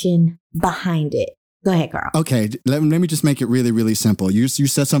action behind it. Go ahead, Carl. Okay, let me just make it really, really simple. You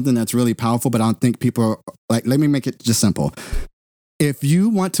said something that's really powerful, but I don't think people are like, let me make it just simple. If you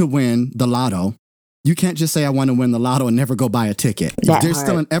want to win the lotto, you can't just say, I want to win the lotto and never go buy a ticket. There's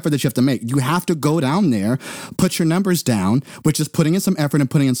still an effort that you have to make. You have to go down there, put your numbers down, which is putting in some effort and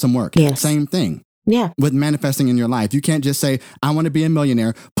putting in some work. Yes. Same thing. Yeah. With manifesting in your life. You can't just say, I want to be a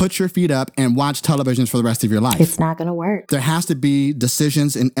millionaire, put your feet up and watch televisions for the rest of your life. It's not going to work. There has to be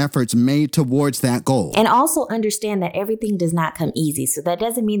decisions and efforts made towards that goal. And also understand that everything does not come easy. So that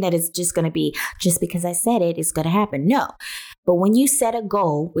doesn't mean that it's just going to be, just because I said it, it's going to happen. No. But when you set a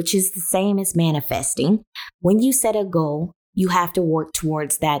goal, which is the same as manifesting, when you set a goal, you have to work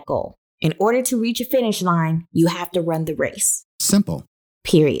towards that goal. In order to reach a finish line, you have to run the race. Simple.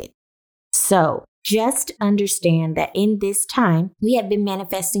 Period. So just understand that in this time, we have been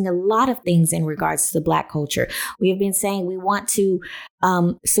manifesting a lot of things in regards to the Black culture. We have been saying we want to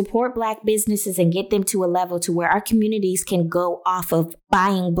support Black businesses and get them to a level to where our communities can go off of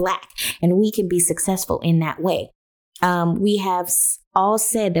buying Black and we can be successful in that way. We have all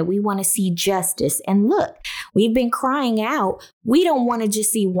said that we want to see justice. And look, we've been crying out. We don't want to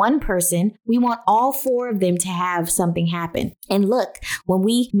just see one person. We want all 4 of them to have something happen. And look, when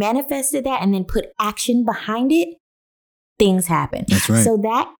we manifested that and then put action behind it, things happen. That's right. So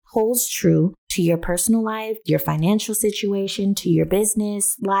that holds true to your personal life, your financial situation, to your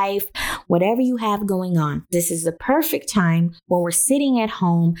business life, whatever you have going on. This is the perfect time when we're sitting at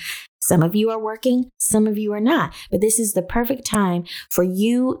home. Some of you are working, some of you are not, but this is the perfect time for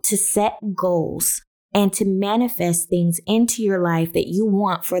you to set goals and to manifest things into your life that you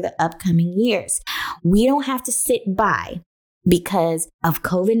want for the upcoming years. We don't have to sit by because of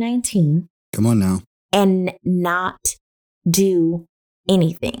COVID-19. Come on now. And not do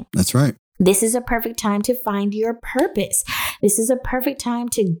anything. That's right. This is a perfect time to find your purpose. This is a perfect time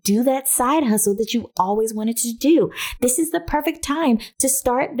to do that side hustle that you always wanted to do. This is the perfect time to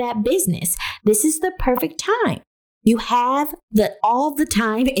start that business. This is the perfect time. You have all the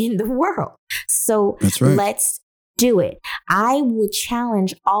time in the world. So that's right. Let's do it. I would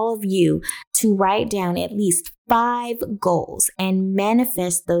challenge all of you to write down at least 5 goals and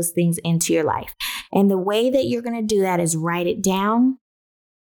manifest those things into your life. And the way that you're going to do that is write it down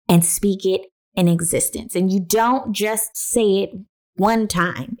and speak it in existence. And you don't just say it one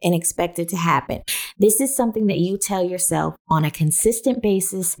time and expect it to happen. This is something that you tell yourself on a consistent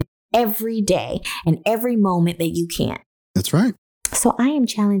basis every day and every moment that you can. That's right. So I am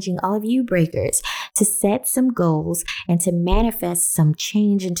challenging all of you breakers to set some goals and to manifest some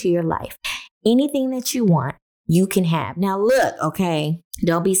change into your life. Anything that you want, you can have. Now look, okay,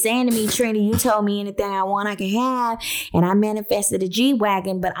 don't be saying to me, Trini, you told me anything I want I can have, and I manifested a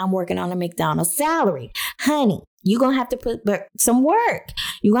G-Wagon, but I'm working on a McDonald's salary. Honey, you're going to have to put some work.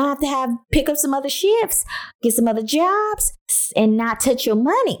 You're going to have pick up some other shifts, get some other jobs, and not touch your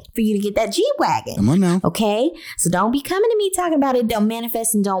money for you to get that G-Wagon. Come on now. Okay? So don't be coming to me talking about it don't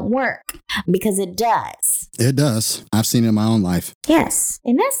manifest and don't work, because it does. It does. I've seen it in my own life. Yes.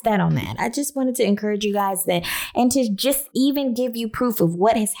 And that's that on that. I just wanted to encourage you guys that, and to just even give you proof of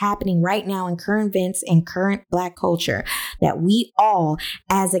what is happening right now in current events and current Black culture, that we all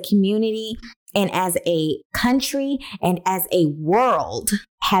as a community and as a country and as a world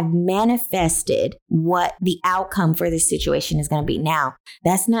have manifested what the outcome for this situation is going to be. Now,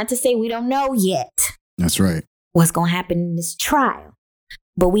 that's not to say we don't know yet. That's right. What's going to happen in this trial.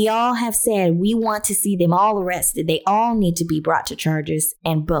 But we all have said we want to see them all arrested. They all need to be brought to charges,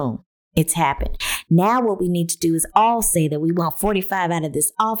 and boom, it's happened. Now what we need to do is all say that we want 45 out of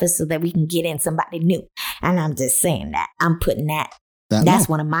this office so that we can get in somebody new. And I'm just saying that. I'm putting that. That's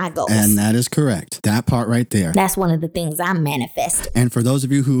one of my goals. And that is correct. That part right there. That's one of the things I'm manifesting. And for those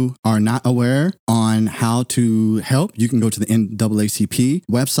of you who are not aware on how to help, you can go to the NAACP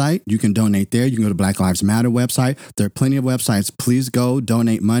website. You can donate there. You can go to Black Lives Matter website. There are plenty of websites. Please go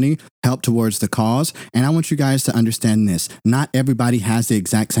donate money, help towards the cause. And I want you guys to understand this. Not everybody has the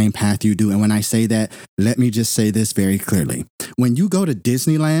exact same path you do. And when I say that, let me just say this very clearly. When you go to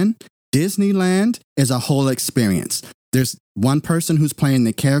Disneyland is a whole experience. There's one person who's playing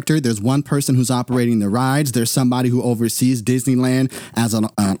the character. There's one person who's operating the rides. There's somebody who oversees Disneyland as an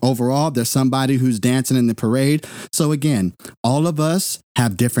overall. There's somebody who's dancing in the parade. So again, all of us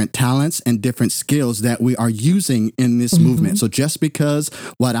have different talents and different skills that we are using in this movement. So just because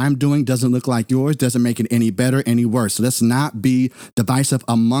what I'm doing doesn't look like yours doesn't make it any better, any worse. So let's not be divisive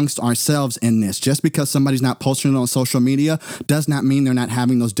amongst ourselves in this. Just because somebody's not posting it on social media does not mean they're not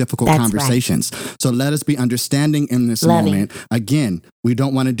having those difficult conversations. Right. So let us be understanding in this moment. Again, we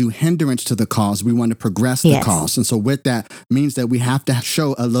don't want to do hindrance to the cause. We want to progress the cause. And so with that means that we have to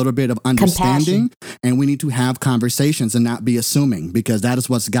show a little bit of understanding, and we need to have conversations and not be assuming, because that is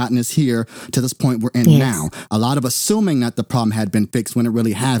what's gotten us here to this point we're in now. A lot of assuming that the problem had been fixed when it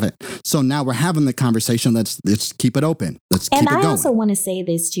really haven't. So now we're having the conversation. Let's keep it open. Let's keep it going. And I also want to say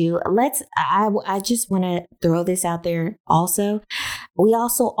this too. I just want to throw this out there also. We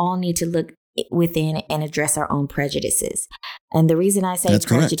also all need to look within and address our own prejudices. And the reason I say That's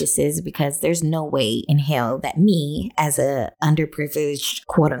prejudices correct. is because there's no way in hell that me, as a underprivileged,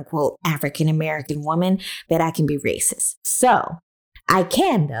 quote unquote, African American woman, that I can be racist. So I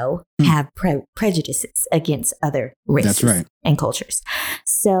can, though, have prejudices against other races and cultures.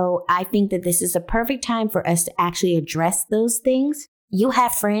 So I think that this is a perfect time for us to actually address those things. You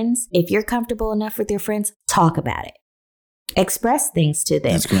have friends. If you're comfortable enough with your friends, talk about it. Express things to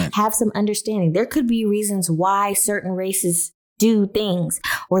them. Have some understanding. There could be reasons why certain races do things,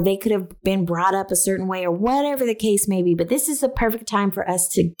 or they could have been brought up a certain way, or whatever the case may be. But this is the perfect time for us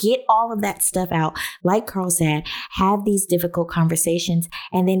to get all of that stuff out. Like Carl said, have these difficult conversations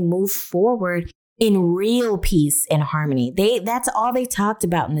and then move forward in real peace and harmony. That's all they talked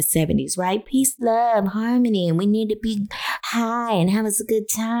about in the 70s, right? Peace, love, harmony, and we need to be high and have us a good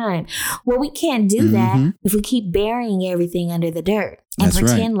time. Well, we can't do that if we keep burying everything under the dirt and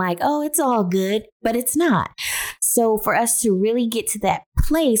pretend like, oh, it's all good, but it's not. So for us to really get to that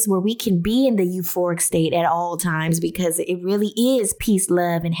place where we can be in the euphoric state at all times, because it really is peace,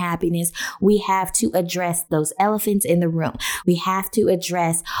 love, and happiness, we have to address those elephants in the room. We have to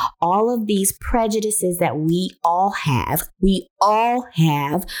address all of these prejudices that we all have. We all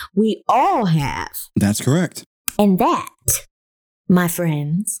have. That's correct. And that, my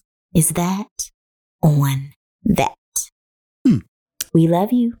friends, is that on that. We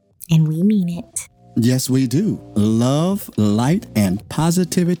love you, and we mean it. Yes, we do. Love, light, and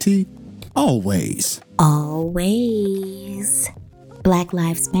positivity always. Always. Black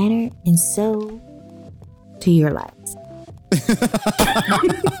Lives Matter, and so do your lives.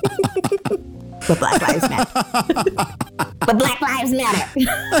 But Black Lives Matter. But Black Lives Matter.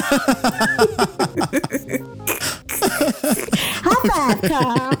 High five,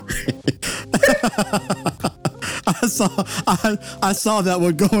 Carl. I saw that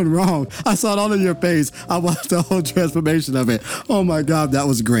one going wrong. I saw it all in your face. I watched the whole transformation of it. Oh my God, that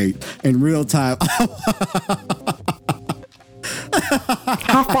was great. In real time.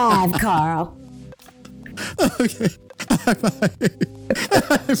 High five, Carl. Okay. High five.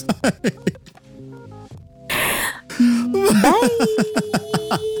 High five. Bye.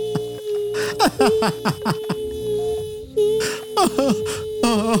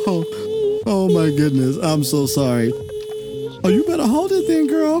 Oh my goodness. I'm so sorry. Oh, you better hold it then,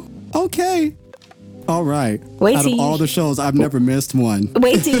 girl. Okay. All right. Out of all the shows, I've never missed one.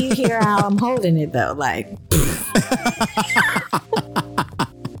 Wait till you hear how I'm holding it, though. Like,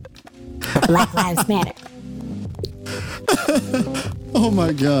 Black Lives Matter. Oh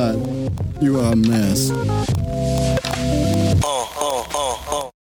my God. You are a mess.